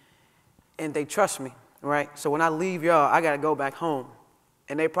community, and they trust me, right? So when I leave y'all, I got to go back home,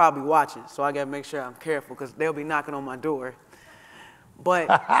 and they probably watching, so I got to make sure I'm careful because they'll be knocking on my door. But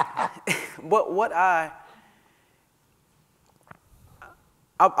what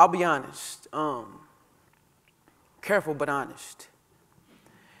I'll be honest, careful but honest.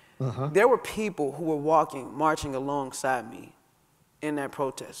 There were people who were marching alongside me in that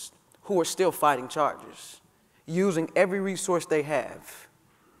protest who are still fighting charges, using every resource they have.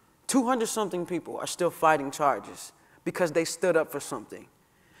 200-something people are still fighting charges because they stood up for something.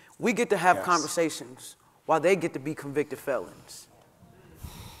 We get to have conversations while they get to be convicted felons.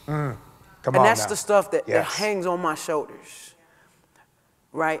 Come and on that's now. the stuff that hangs on my shoulders,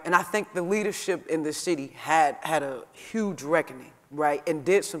 right? And I think the leadership in the city had a huge reckoning, right, and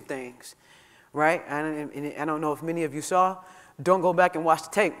did some things, right? And I don't know if many of you saw. Don't go back and watch the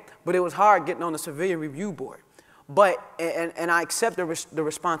tape. But it was hard getting on the civilian review board. But, and I accept the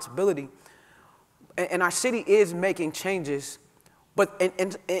responsibility. And our city is making changes. But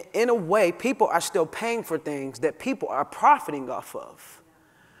in a way, people are still paying for things that people are profiting off of,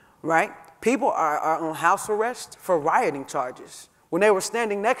 right? People are on house arrest for rioting charges when they were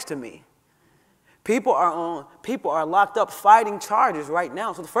standing next to me. People are locked up fighting charges right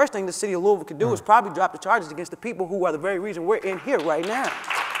now. So the first thing the city of Louisville could do is probably drop the charges against the people who are the very reason we're in here right now.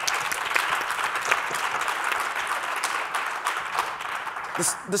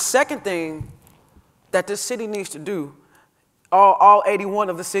 The second thing that this city needs to do, all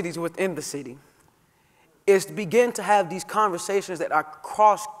 81 of the cities within the city, is to begin to have these conversations that are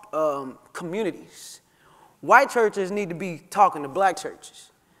cross communities. White churches need to be talking to black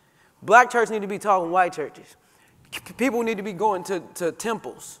churches. Black churches need to be talking to white churches. People need to be going to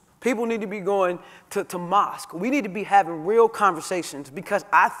temples. People need to be going to mosque. We need to be having real conversations because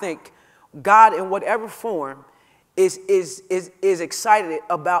I think God, in whatever form, is excited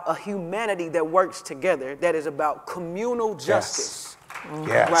about a humanity that works together, that is about communal justice.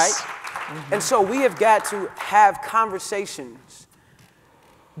 Yes. Right? And so we have got to have conversations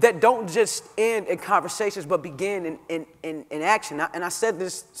that don't just end in conversations, but begin in action. And I said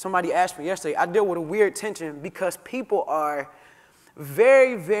this, somebody asked me yesterday, I deal with a weird tension because people are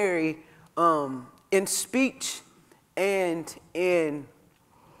very, very, in speech and in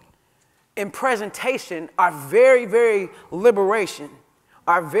presentation, are very, very liberation,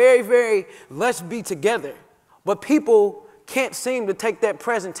 are very, very let's be together. But people can't seem to take that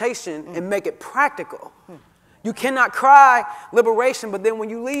presentation and make it practical. You cannot cry liberation, but then when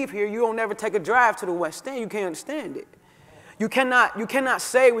you leave here, you don't ever take a drive to the West End. You can't understand it. You cannot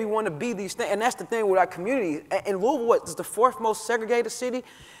say we want to be these things. And that's the thing with our community. In Louisville, what is the fourth most segregated city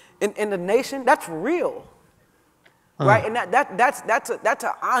in the nation? That's real, right? And that's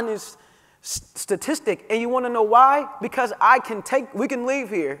an honest statistic. And you want to know why? Because we can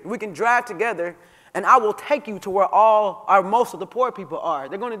leave here, we can drive together, and I will take you to where most of the poor people are.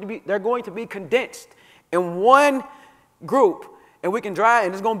 They're going to be condensed in one group, and we can drive,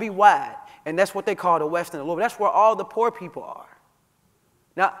 and it's going to be wide. And that's what they call the West End of Louisville. That's where all the poor people are.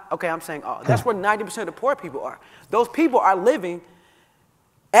 Now, okay, I'm saying all. That's where 90% of the poor people are. Those people are living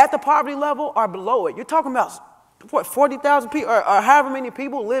at the poverty level or below it. You're talking about, what, 40,000 people, or however many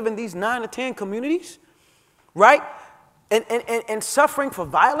people live in these 9 or 10 communities, right? And suffering for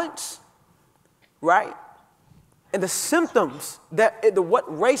violence, right? And the symptoms what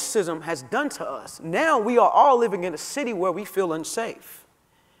racism has done to us. Now we are all living in a city where we feel unsafe.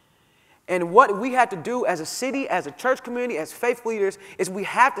 And what we have to do as a city, as a church community, as faith leaders, is we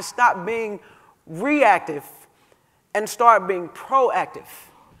have to stop being reactive and start being proactive.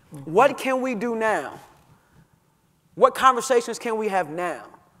 What can we do now? What conversations can we have now?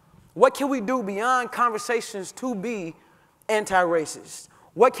 What can we do beyond conversations to be anti-racist?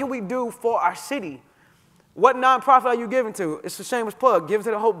 What can we do for our city? What nonprofit are you giving to? It's a shameless plug. Give it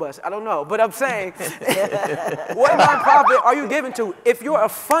to the Hope Bus. I don't know. But I'm saying, what nonprofit are you giving to? If you're a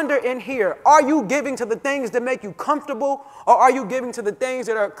funder in here, are you giving to the things that make you comfortable, or are you giving to the things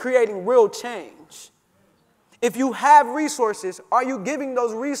that are creating real change? If you have resources, are you giving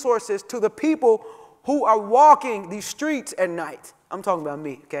those resources to the people who are walking these streets at night? I'm talking about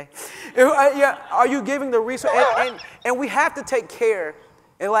me, okay? Are you giving the resources? And we have to take care.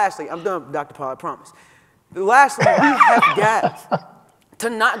 And lastly, I'm done, Dr. Pollard, I promise. Lastly, we have got to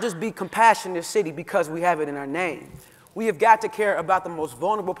not just be compassionate city because we have it in our name. We have got to care about the most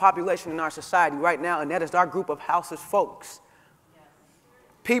vulnerable population in our society right now, and that is our group of houseless folks.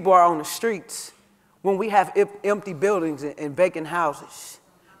 People are on the streets when we have empty buildings and vacant houses.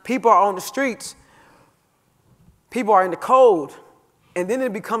 People are on the streets. People are in the cold. And then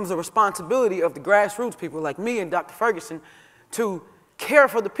it becomes the responsibility of the grassroots people like me and Dr. Ferguson to care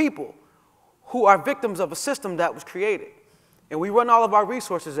for the people who are victims of a system that was created. And we run all of our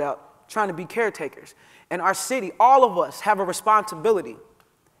resources out trying to be caretakers. And our city, all of us have a responsibility.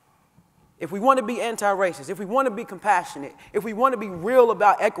 If we want to be anti-racist, if we want to be compassionate, if we want to be real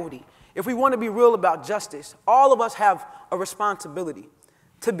about equity, if we want to be real about justice, all of us have a responsibility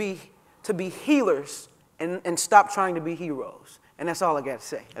to be healers and stop trying to be heroes. And that's all I got to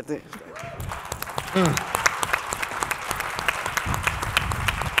say at the end.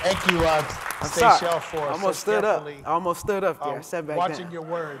 Thank you, Stachel, for I almost stood up. I almost stood up there. I sat back watching down. your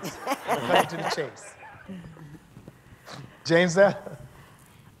words and cutting to the chase. James, there?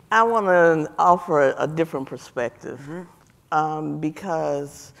 I want to offer a different perspective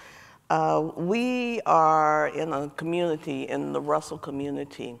because we are in a community, in the Russell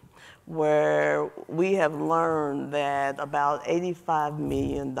community, where we have learned that about $85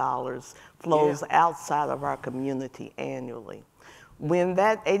 million flows outside of our community annually. When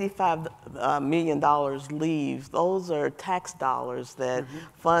that $85 million leaves, those are tax dollars that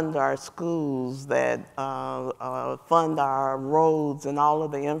fund our schools, that fund our roads and all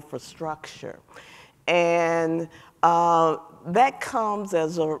of the infrastructure. And that comes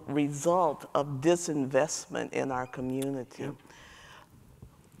as a result of disinvestment in our community.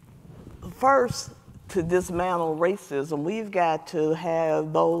 First, to dismantle racism, we've got to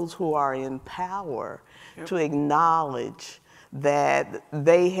have those who are in power to acknowledge that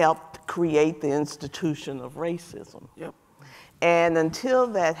they helped create the institution of racism. And until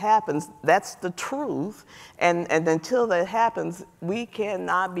that happens, that's the truth, and until that happens, we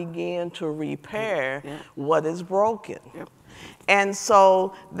cannot begin to repair what is broken. And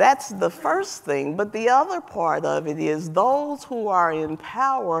so that's the first thing. But the other part of it is those who are in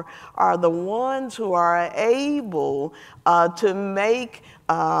power are the ones who are able to make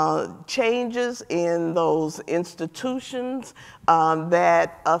changes in those institutions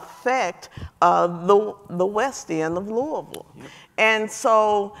that affect the West End of Louisville. And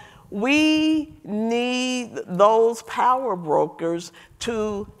so we need those power brokers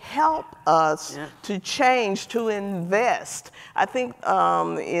to help us to change, to invest. I think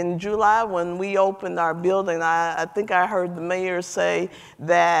in July when we opened our building, I think I heard the mayor say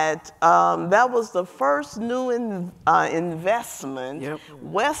that that was the first new investment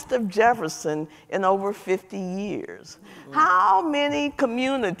west of Jefferson in over 50 years. How many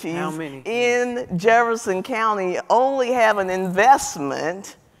communities in Jefferson County only have an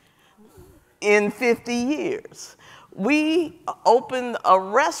investment in 50 years? We opened a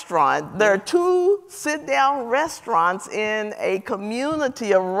restaurant. There are 2 sit-down restaurants in a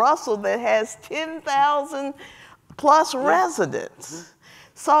community of Russell that has 10,000 plus residents.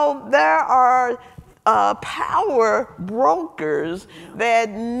 So there are power brokers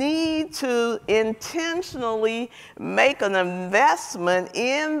that need to intentionally make an investment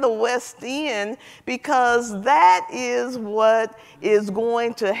in the West End, because that is what is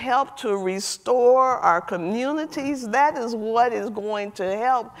going to help to restore our communities. That is what is going to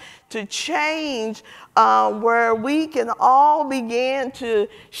help to change where we can all begin to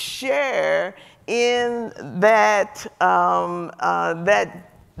share in that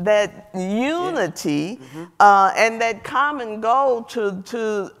that unity and that common goal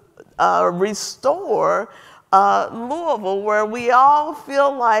to restore Louisville, where we all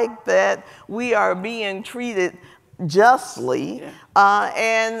feel like that we are being treated justly,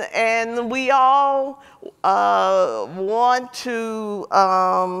 and we all want to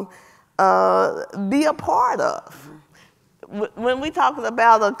be a part of. When we talk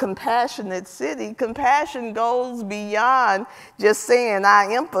about a compassionate city, compassion goes beyond just saying,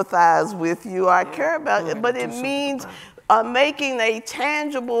 I empathize with you, I care about you, but it means making a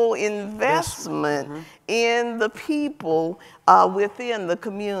tangible investment in the people within the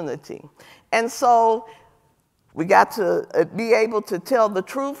community. And so we got to be able to tell the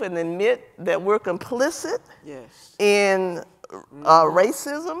truth and admit that we're complicit in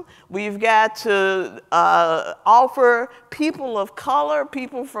racism. We've got to offer people of color,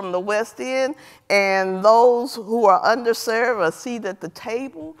 people from the West End, and those who are underserved a seat at the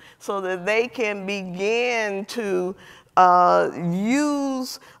table so that they can begin to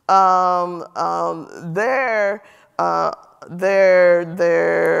use their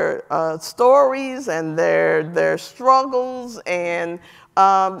stories and their struggles and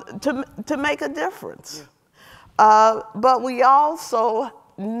to make a difference. But we also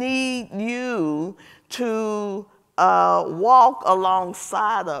need you to walk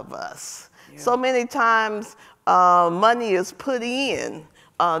alongside of us. So many times money is put in,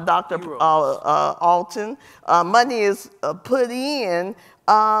 Dr. Alton, money is put in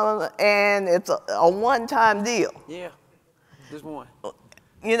and it's a one-time deal. Just one.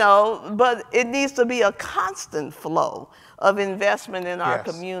 You know, but it needs to be a constant flow of investment in our Yes.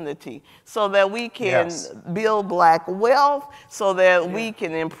 community so that we can Yes. build Black wealth, so that we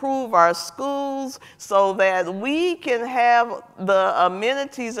can improve our schools, so that we can have the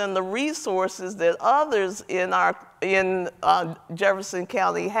amenities and the resources that others in Jefferson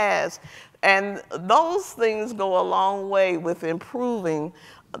County has. And those things go a long way with improving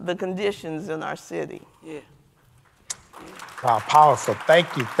the conditions in our city. Yeah. Wow, powerful.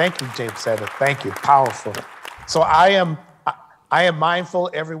 Thank you, James Seta. Thank you, powerful. So I am mindful,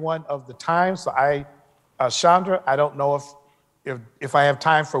 everyone, of the time. So Chandra, I don't know if I have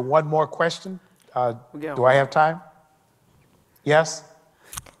time for one more question. Do I have time? Yes?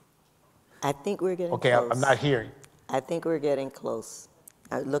 I think we're getting Okay, close. I'm not hearing. I think we're getting close.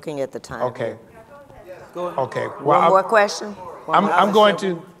 Looking at the time. Okay. Go ahead. Okay. One more question? I'm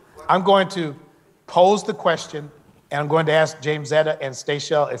going to pose the question, and I'm going to ask James Zetta and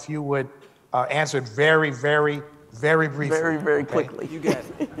Stachel if you would answer it very, very, very briefly. Very, very okay? quickly. You got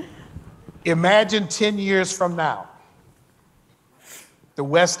it. Imagine 10 years from now, the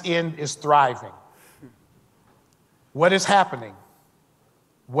West End is thriving. What is happening?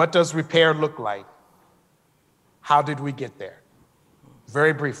 What does repair look like? How did we get there?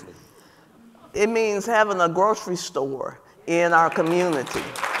 Very briefly. It means having a grocery store in our community.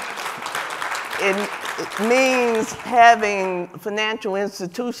 It means having financial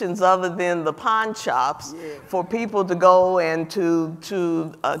institutions other than the pawn shops for people to go and to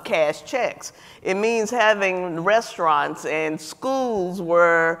cash checks. It means having restaurants and schools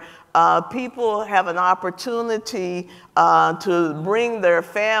where people have an opportunity to bring their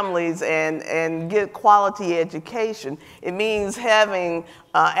families and get quality education. It means having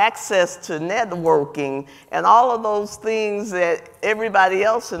access to networking and all of those things that everybody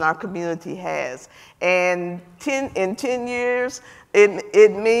else in our community has. And in 10 years,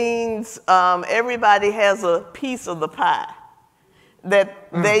 it means everybody has a piece of the pie, that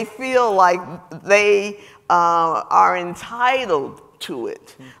they feel like they are entitled to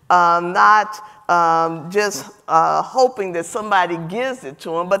it, not just hoping that somebody gives it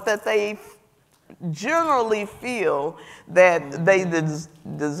to them, but that they generally feel that they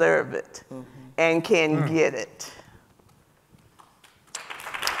deserve it and can get it.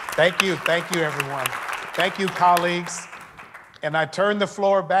 Thank you, everyone. Thank you, colleagues. And I turn the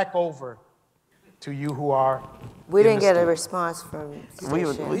floor back over to you who are We didn't get a studio. response from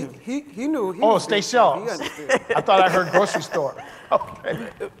Stachel. He knew. He Oh, was stay He shelves. understood. I thought I heard grocery store. Okay.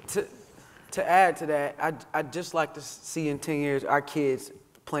 To add to that, I'd just like to see in 10 years our kids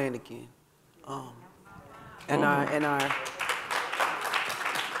playing again. I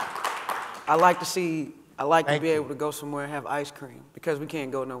like to see, to be able to go somewhere and have ice cream, because we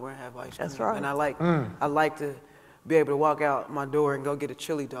can't go nowhere and have ice cream. That's right. And I like to be able to walk out my door and go get a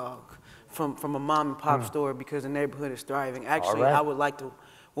chili dog from a mom and pop store, because the neighborhood is thriving. Actually, right. I would like to,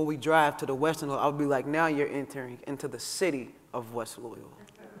 when we drive to the Western Louisville, I would be like, now you're entering into the city of West Louisville.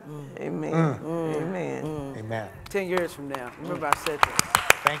 Amen. Amen. Amen. 10 years from now. Remember I said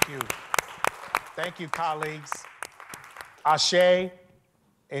that. Thank you. Thank you, colleagues. Ashe,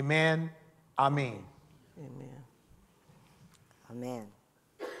 amen, amen. Amen. Amen.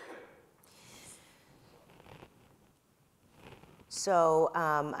 So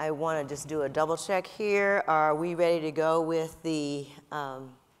I want to just do a double check here. Are we ready to go with the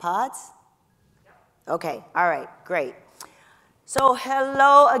pods? Okay, all right, great. So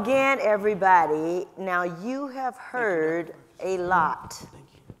hello again, everybody. Now you have heard a lot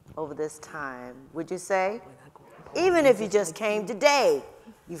over this time, would you say? Even if you just came today,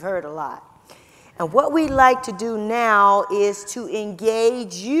 you've heard a lot. And what we'd like to do now is to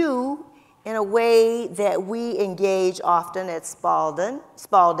engage you in a way that we engage often at Spalding,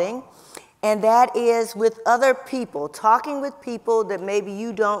 and that is with other people, talking with people that maybe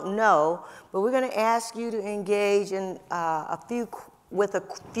you don't know, but we're going to ask you to engage in a few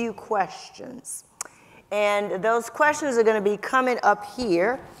questions. And those questions are going to be coming up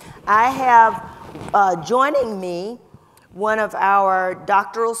here. I have joining me one of our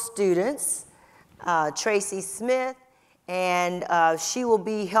doctoral students, Tracy Smith, and she will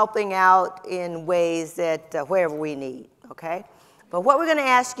be helping out in ways that wherever we need, okay? But what we're going to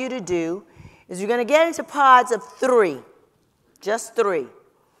ask you to do is you're going to get into pods of 3, just 3.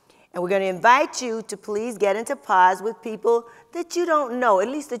 And we're going to invite you to please get into pods with people that you don't know, at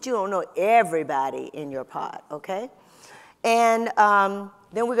least that you don't know everybody in your pod, okay? And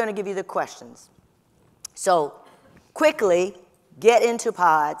then we're going to give you the questions. So quickly, get into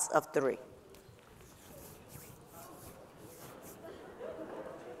pods of 3.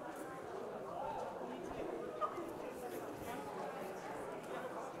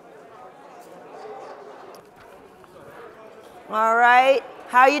 All right,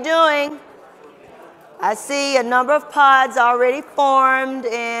 how you doing? I see a number of pods already formed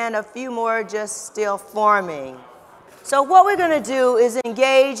and a few more just still forming. So what we're going to do is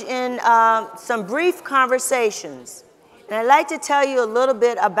engage in some brief conversations. And I'd like to tell you a little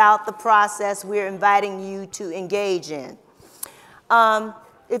bit about the process we're inviting you to engage in.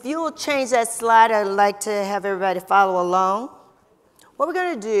 If you will change that slide, I'd like to have everybody follow along. What we're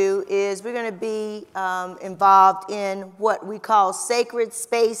going to do is we're going to be involved in what we call sacred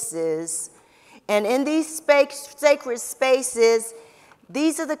spaces. And in these sacred spaces,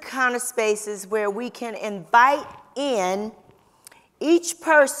 these are the kind of spaces where we can invite in each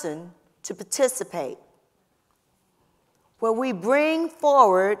person to participate, where we bring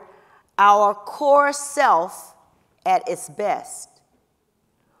forward our core self at its best,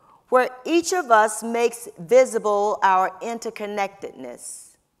 where each of us makes visible our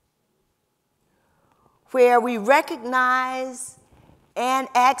interconnectedness, where we recognize and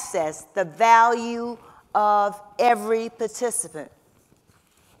access the value of every participant,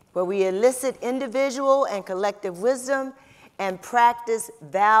 where we elicit individual and collective wisdom and practice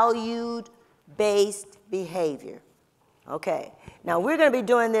valued-based behavior. Okay, now we're going to be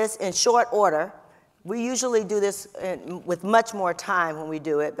doing this in short order. We usually do this with much more time when we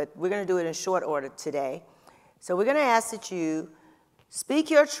do it, but we're going to do it in short order today. So we're going to ask that you speak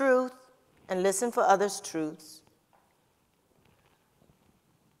your truth and listen for others' truths.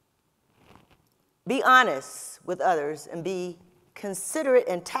 Be honest with others and be considerate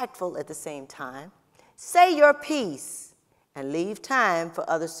and tactful at the same time. Say your piece and leave time for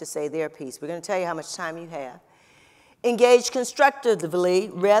others to say their piece. We're going to tell you how much time you have. Engage constructively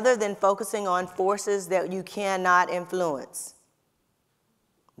rather than focusing on forces that you cannot influence.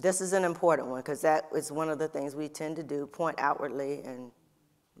 This is an important one because that is one of the things we tend to do, point outwardly, and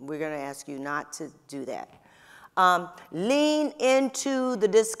we're going to ask you not to do that. Lean into the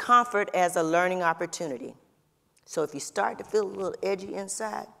discomfort as a learning opportunity. So if you start to feel a little edgy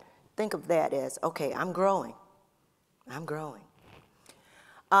inside, think of that as, okay, I'm growing. I'm growing.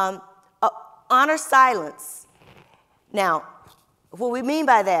 Honor silence. Now, what we mean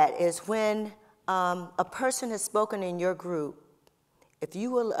by that is when a person has spoken in your group, if you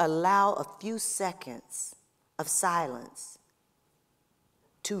will allow a few seconds of silence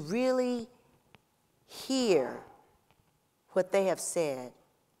to really hear what they have said,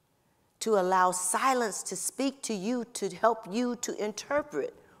 to allow silence to speak to you, to help you to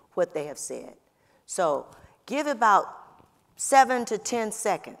interpret what they have said. So give about 7 to 10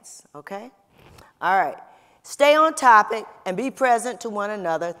 seconds, okay? All right. Stay on topic and be present to one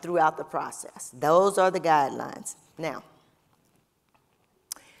another throughout the process. Those are the guidelines. Now,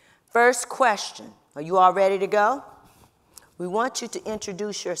 first question. Are you all ready to go? We want you to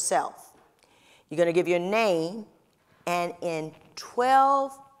introduce yourself. You're going to give your name, and in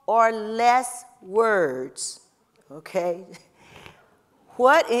 12 or less words, okay?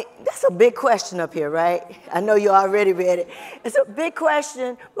 That's a big question up here, right? I know you already read it. It's a big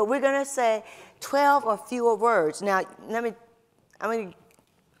question, but we're going to say 12 or fewer words. Now, I'm going to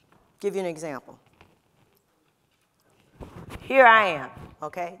give you an example. Here I am,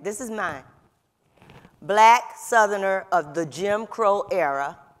 okay? This is mine. Black Southerner of the Jim Crow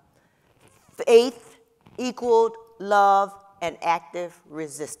era. Faith equaled love and active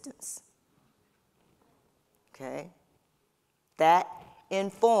resistance. Okay? That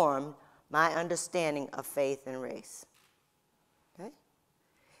informed my understanding of faith and race. Okay?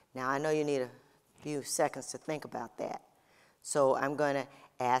 Now, I know you need a few seconds to think about that. So I'm going to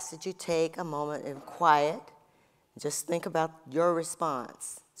ask that you take a moment in quiet and just think about your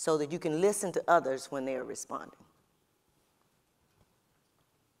response so that you can listen to others when they are responding.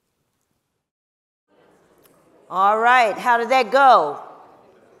 All right, how did that go?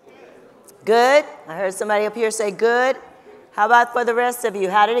 Good? I heard somebody up here say good. How about for the rest of you?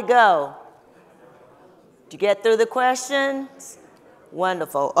 How did it go? Did you get through the questions?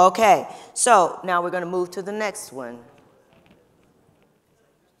 Wonderful. Okay, so now we're going to move to the next one.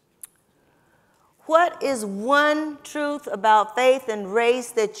 What is one truth about faith and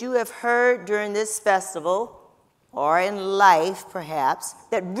race that you have heard during this festival, or in life perhaps,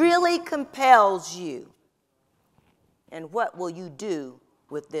 that really compels you? And what will you do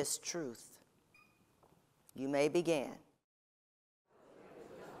with this truth? You may begin.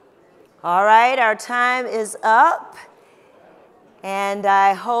 All right, our time is up. And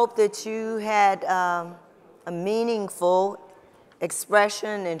I hope that you had a meaningful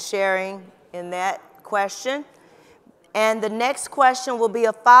expression and sharing in that question. And the next question will be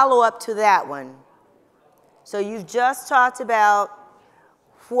a follow-up to that one. So you've just talked about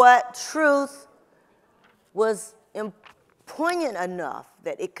what truth was important poignant enough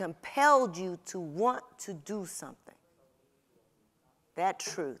that it compelled you to want to do something. That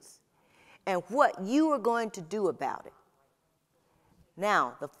truth. And what you are going to do about it.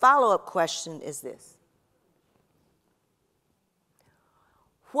 Now, the follow-up question is this.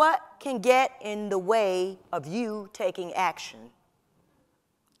 What can get in the way of you taking action?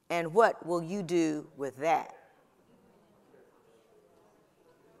 And what will you do with that?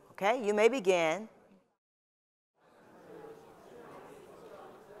 Okay, you may begin.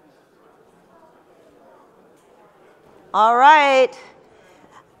 All right.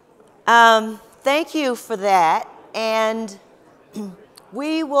 Thank you for that. And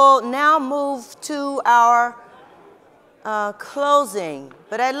we will now move to our closing.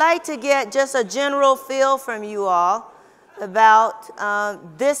 But I'd like to get just a general feel from you all about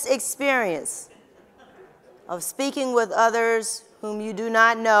this experience of speaking with others whom you do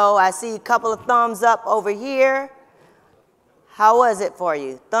not know. I see a couple of thumbs up over here. How was it for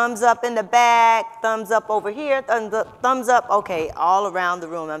you? Thumbs up in the back, thumbs up over here, thumbs up. Okay, all around the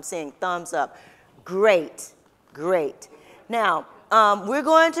room I'm seeing thumbs up. Great, great. Now, we're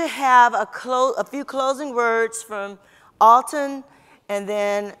going to have a few closing words from Alton, and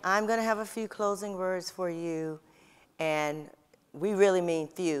then I'm going to have a few closing words for you, and we really mean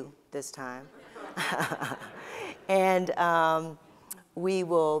few this time. And we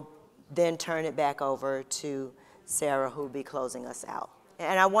will then turn it back over to Sarah, who will be closing us out.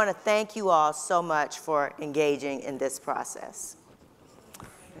 And I want to thank you all so much for engaging in this process.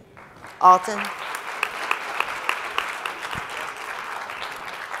 Alton.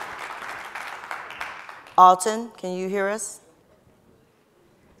 Alton, can you hear us?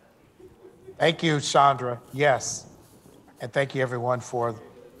 Thank you, Chandra. Yes. And thank you, everyone, for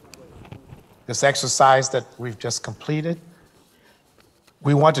this exercise that we've just completed.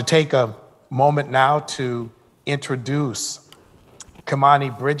 We want to take a moment now to introduce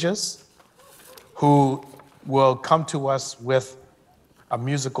Kimani Bridges, who will come to us with a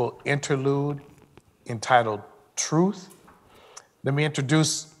musical interlude entitled Truth. Let me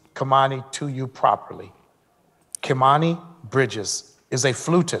introduce Kimani to you properly. Kimani Bridges is a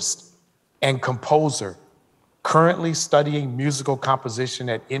flutist and composer currently studying musical composition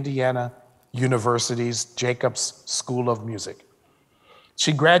at Indiana University's Jacobs School of Music.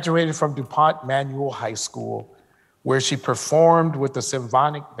 She graduated from DuPont Manual High School, where she performed with the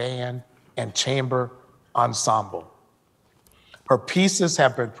symphonic band and chamber ensemble. Her pieces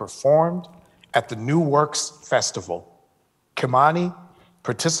have been performed at the New Works Festival. Kimani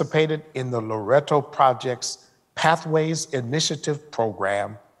participated in the Loretto Project's Pathways Initiative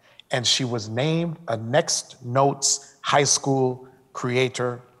program, and she was named a Next Notes High School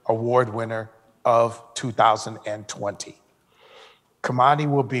Creator Award winner of 2020. Kimani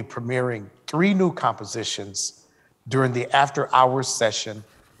will be premiering 3 new compositions during the after hours session,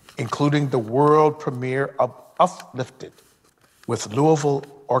 including the world premiere of Uplifted with Louisville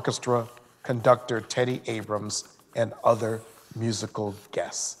Orchestra conductor Teddy Abrams and other musical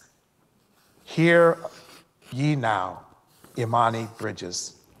guests. Hear ye now, Kimani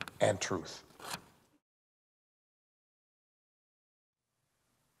Bridges and Truth.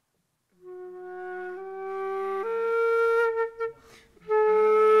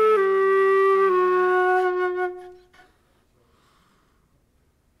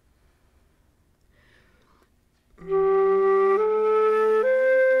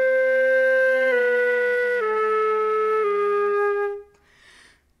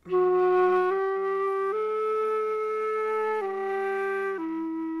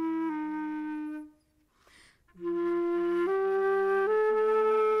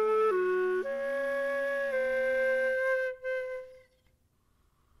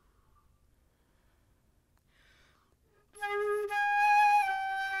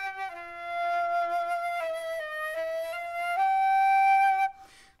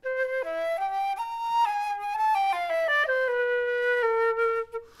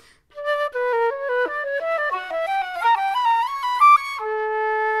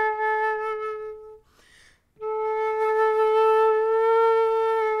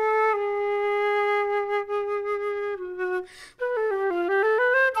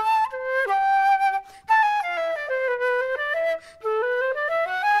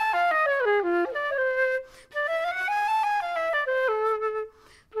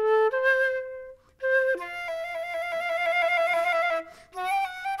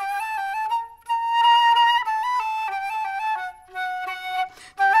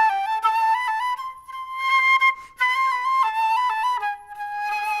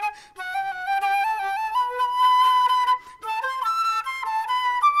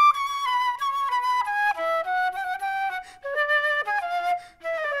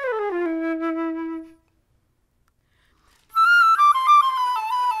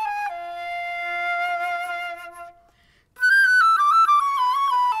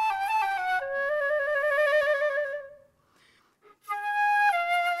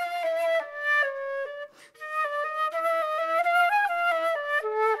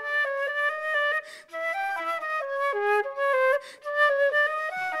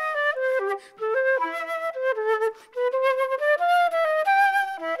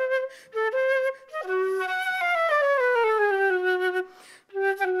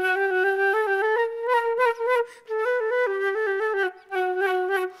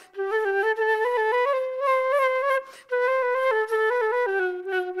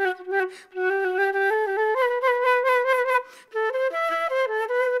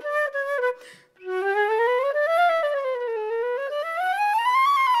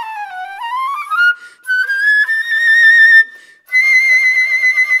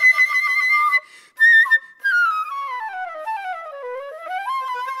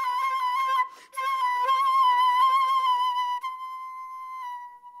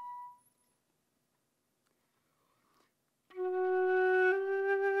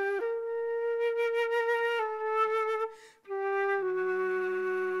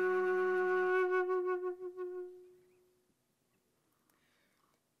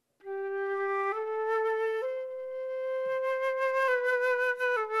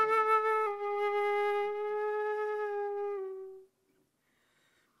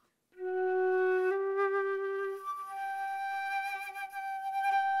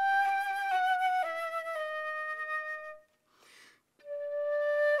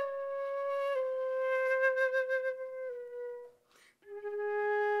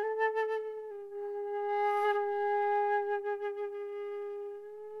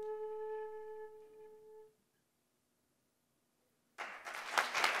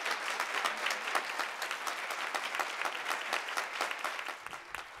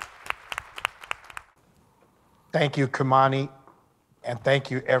 Thank you, Kamani, and thank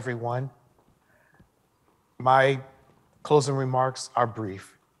you, everyone. My closing remarks are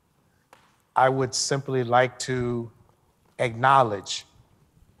brief. I would simply like to acknowledge,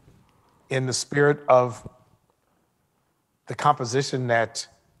 in the spirit of the composition that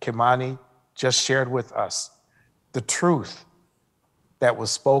Kimani just shared with us, the truth that was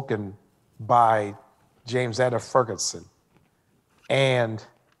spoken by James Etta Ferguson and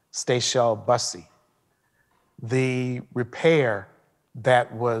Stachel Bussey, the repair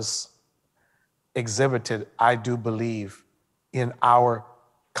that was exhibited, I do believe, in our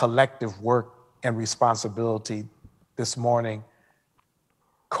collective work and responsibility this morning,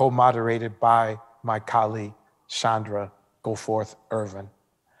 co-moderated by my colleague, Chandra Goforth Irvin.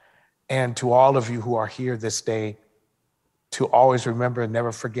 And to all of you who are here this day, to always remember and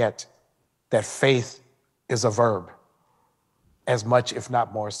never forget that faith is a verb, as much, if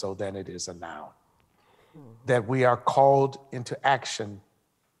not more so, than it is a noun. That we are called into action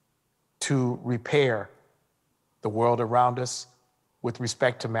to repair the world around us with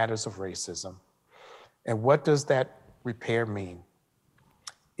respect to matters of racism. And what does that repair mean?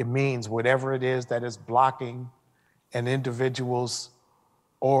 It means whatever it is that is blocking an individual's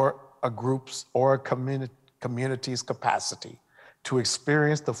or a group's or a community's capacity to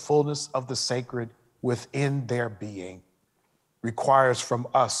experience the fullness of the sacred within their being requires from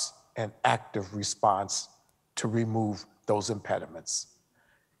us an active response to remove those impediments.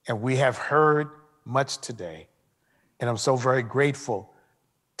 And we have heard much today, and I'm so very grateful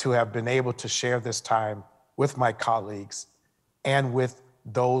to have been able to share this time with my colleagues and with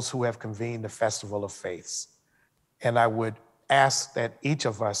those who have convened the Festival of Faiths. And I would ask that each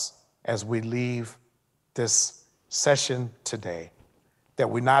of us, as we leave this session today, that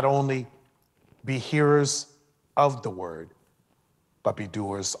we not only be hearers of the word, but be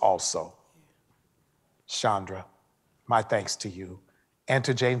doers also. Chandra, my thanks to you, and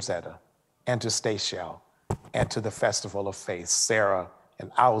to James Etta, and to Stachel, and to the Festival of Faith, Sarah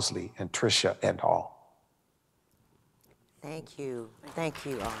and Owsley and Tricia and all. Thank you. Thank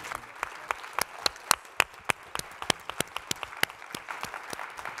you, Alton.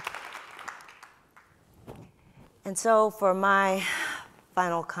 And so for my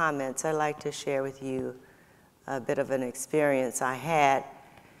final comments, I'd like to share with you a bit of an experience I had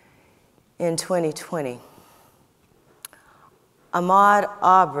in 2020. Ahmaud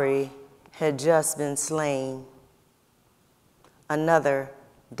Arbery had just been slain, another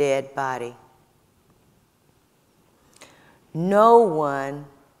dead body. No one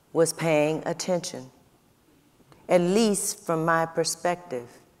was paying attention, at least from my perspective.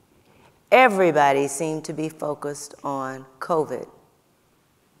 Everybody seemed to be focused on COVID,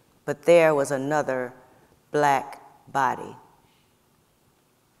 but there was another Black body.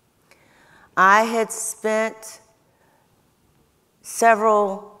 I had spent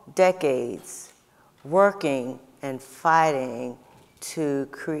several decades working and fighting to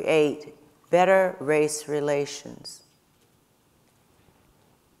create better race relations.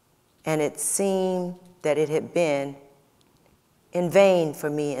 And it seemed that it had been in vain for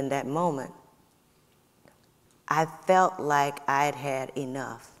me in that moment. I felt like I'd had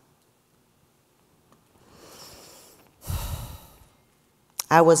enough.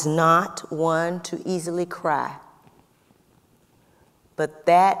 I was not one to easily cry, but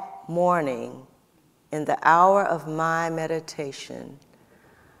that morning, in the hour of my meditation,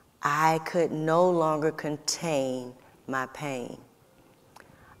 I could no longer contain my pain.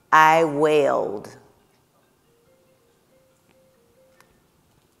 I wailed,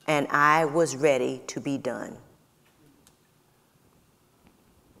 and I was ready to be done.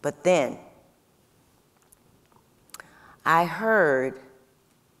 But then, I heard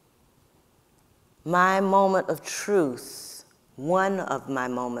my moment of truth, one of my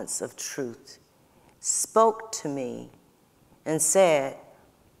moments of truth, spoke to me and said,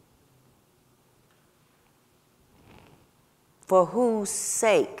 "For whose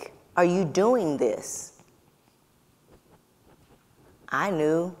sake are you doing this?" I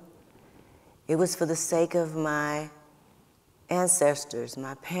knew it was for the sake of my ancestors,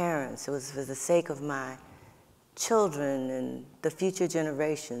 my parents. It was for the sake of my children and the future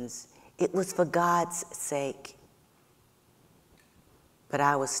generations. It was for God's sake. But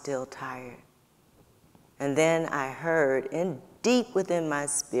I was still tired. And then I heard, deep within my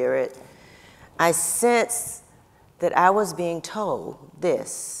spirit, I sensed that I was being told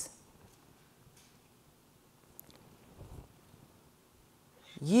this: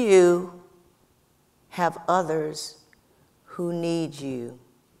 you have others who need you.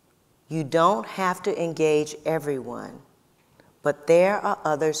 You don't have to engage everyone, but there are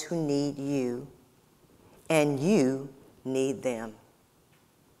others who need you, and you need them.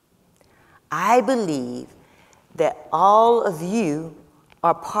 I believe that all of you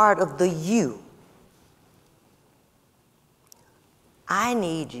are part of the you. I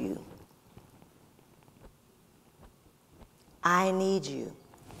need you. I need you.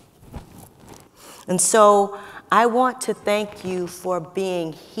 And so I want to thank you for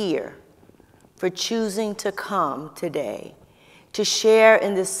being here, for choosing to come today, to share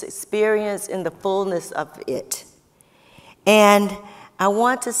in this experience in the fullness of it. And I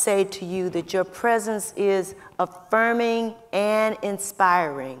want to say to you that your presence is affirming and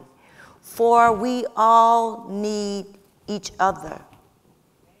inspiring, for we all need each other.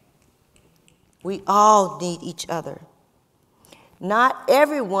 We all need each other. Not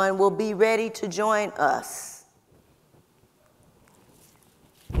everyone will be ready to join us.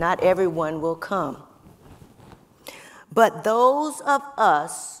 Not everyone will come. But those of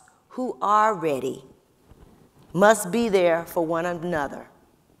us who are ready must be there for one another.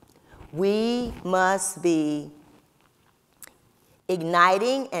 We must be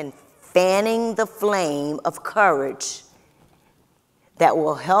igniting and fanning the flame of courage that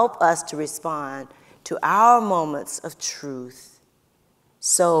will help us to respond to our moments of truth,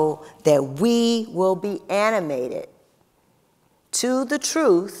 so that we will be animated to the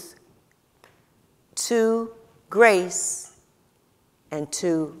truth, to grace, and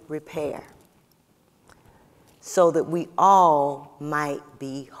to repair, so that we all might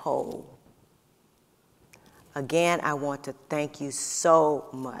be whole. Again, I want to thank you so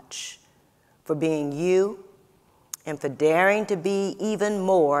much for being you and for daring to be even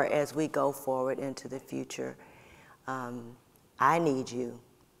more as we go forward into the future. I need you,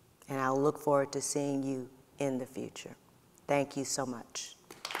 and I'll look forward to seeing you in the future. Thank you so much.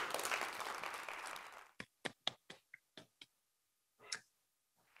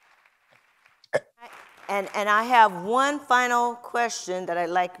 And I have one final question that I'd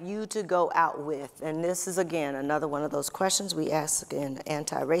like you to go out with. And this is, again, another one of those questions we ask in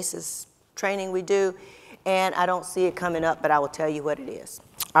anti-racist training we do. And I don't see it coming up, but I will tell you what it is.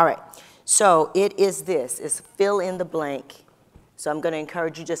 All right. So it is this. It's fill in the blank. So I'm going to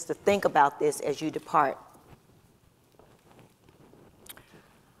encourage you just to think about this as you depart.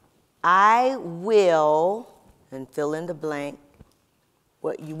 I will, and fill in the blank,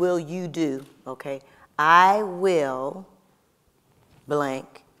 what will you do, okay? I will,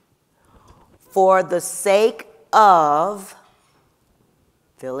 blank, for the sake of,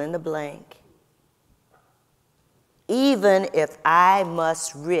 fill in the blank, even if I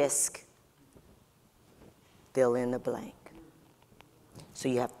must risk, fill in the blank. So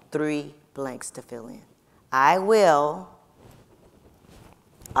you have 3 blanks to fill in. I will,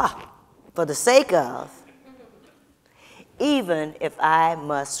 for the sake of, even if I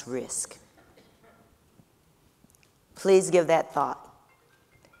must risk. Please give that thought.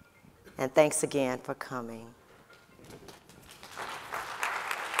 And thanks again for coming.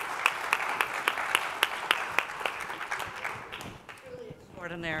 Truly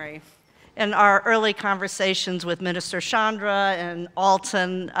extraordinary. In our early conversations with Minister Chandra and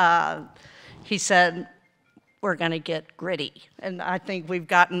Alton, he said, we're going to get gritty. And I think we've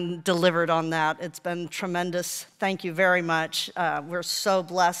gotten delivered on that. It's been tremendous. Thank you very much. We're so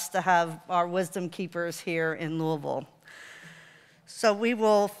blessed to have our wisdom keepers here in Louisville. So we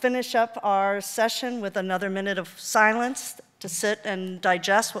will finish up our session with another minute of silence to sit and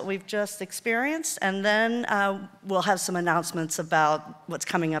digest what we've just experienced, and then we'll have some announcements about what's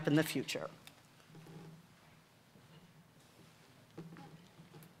coming up in the future.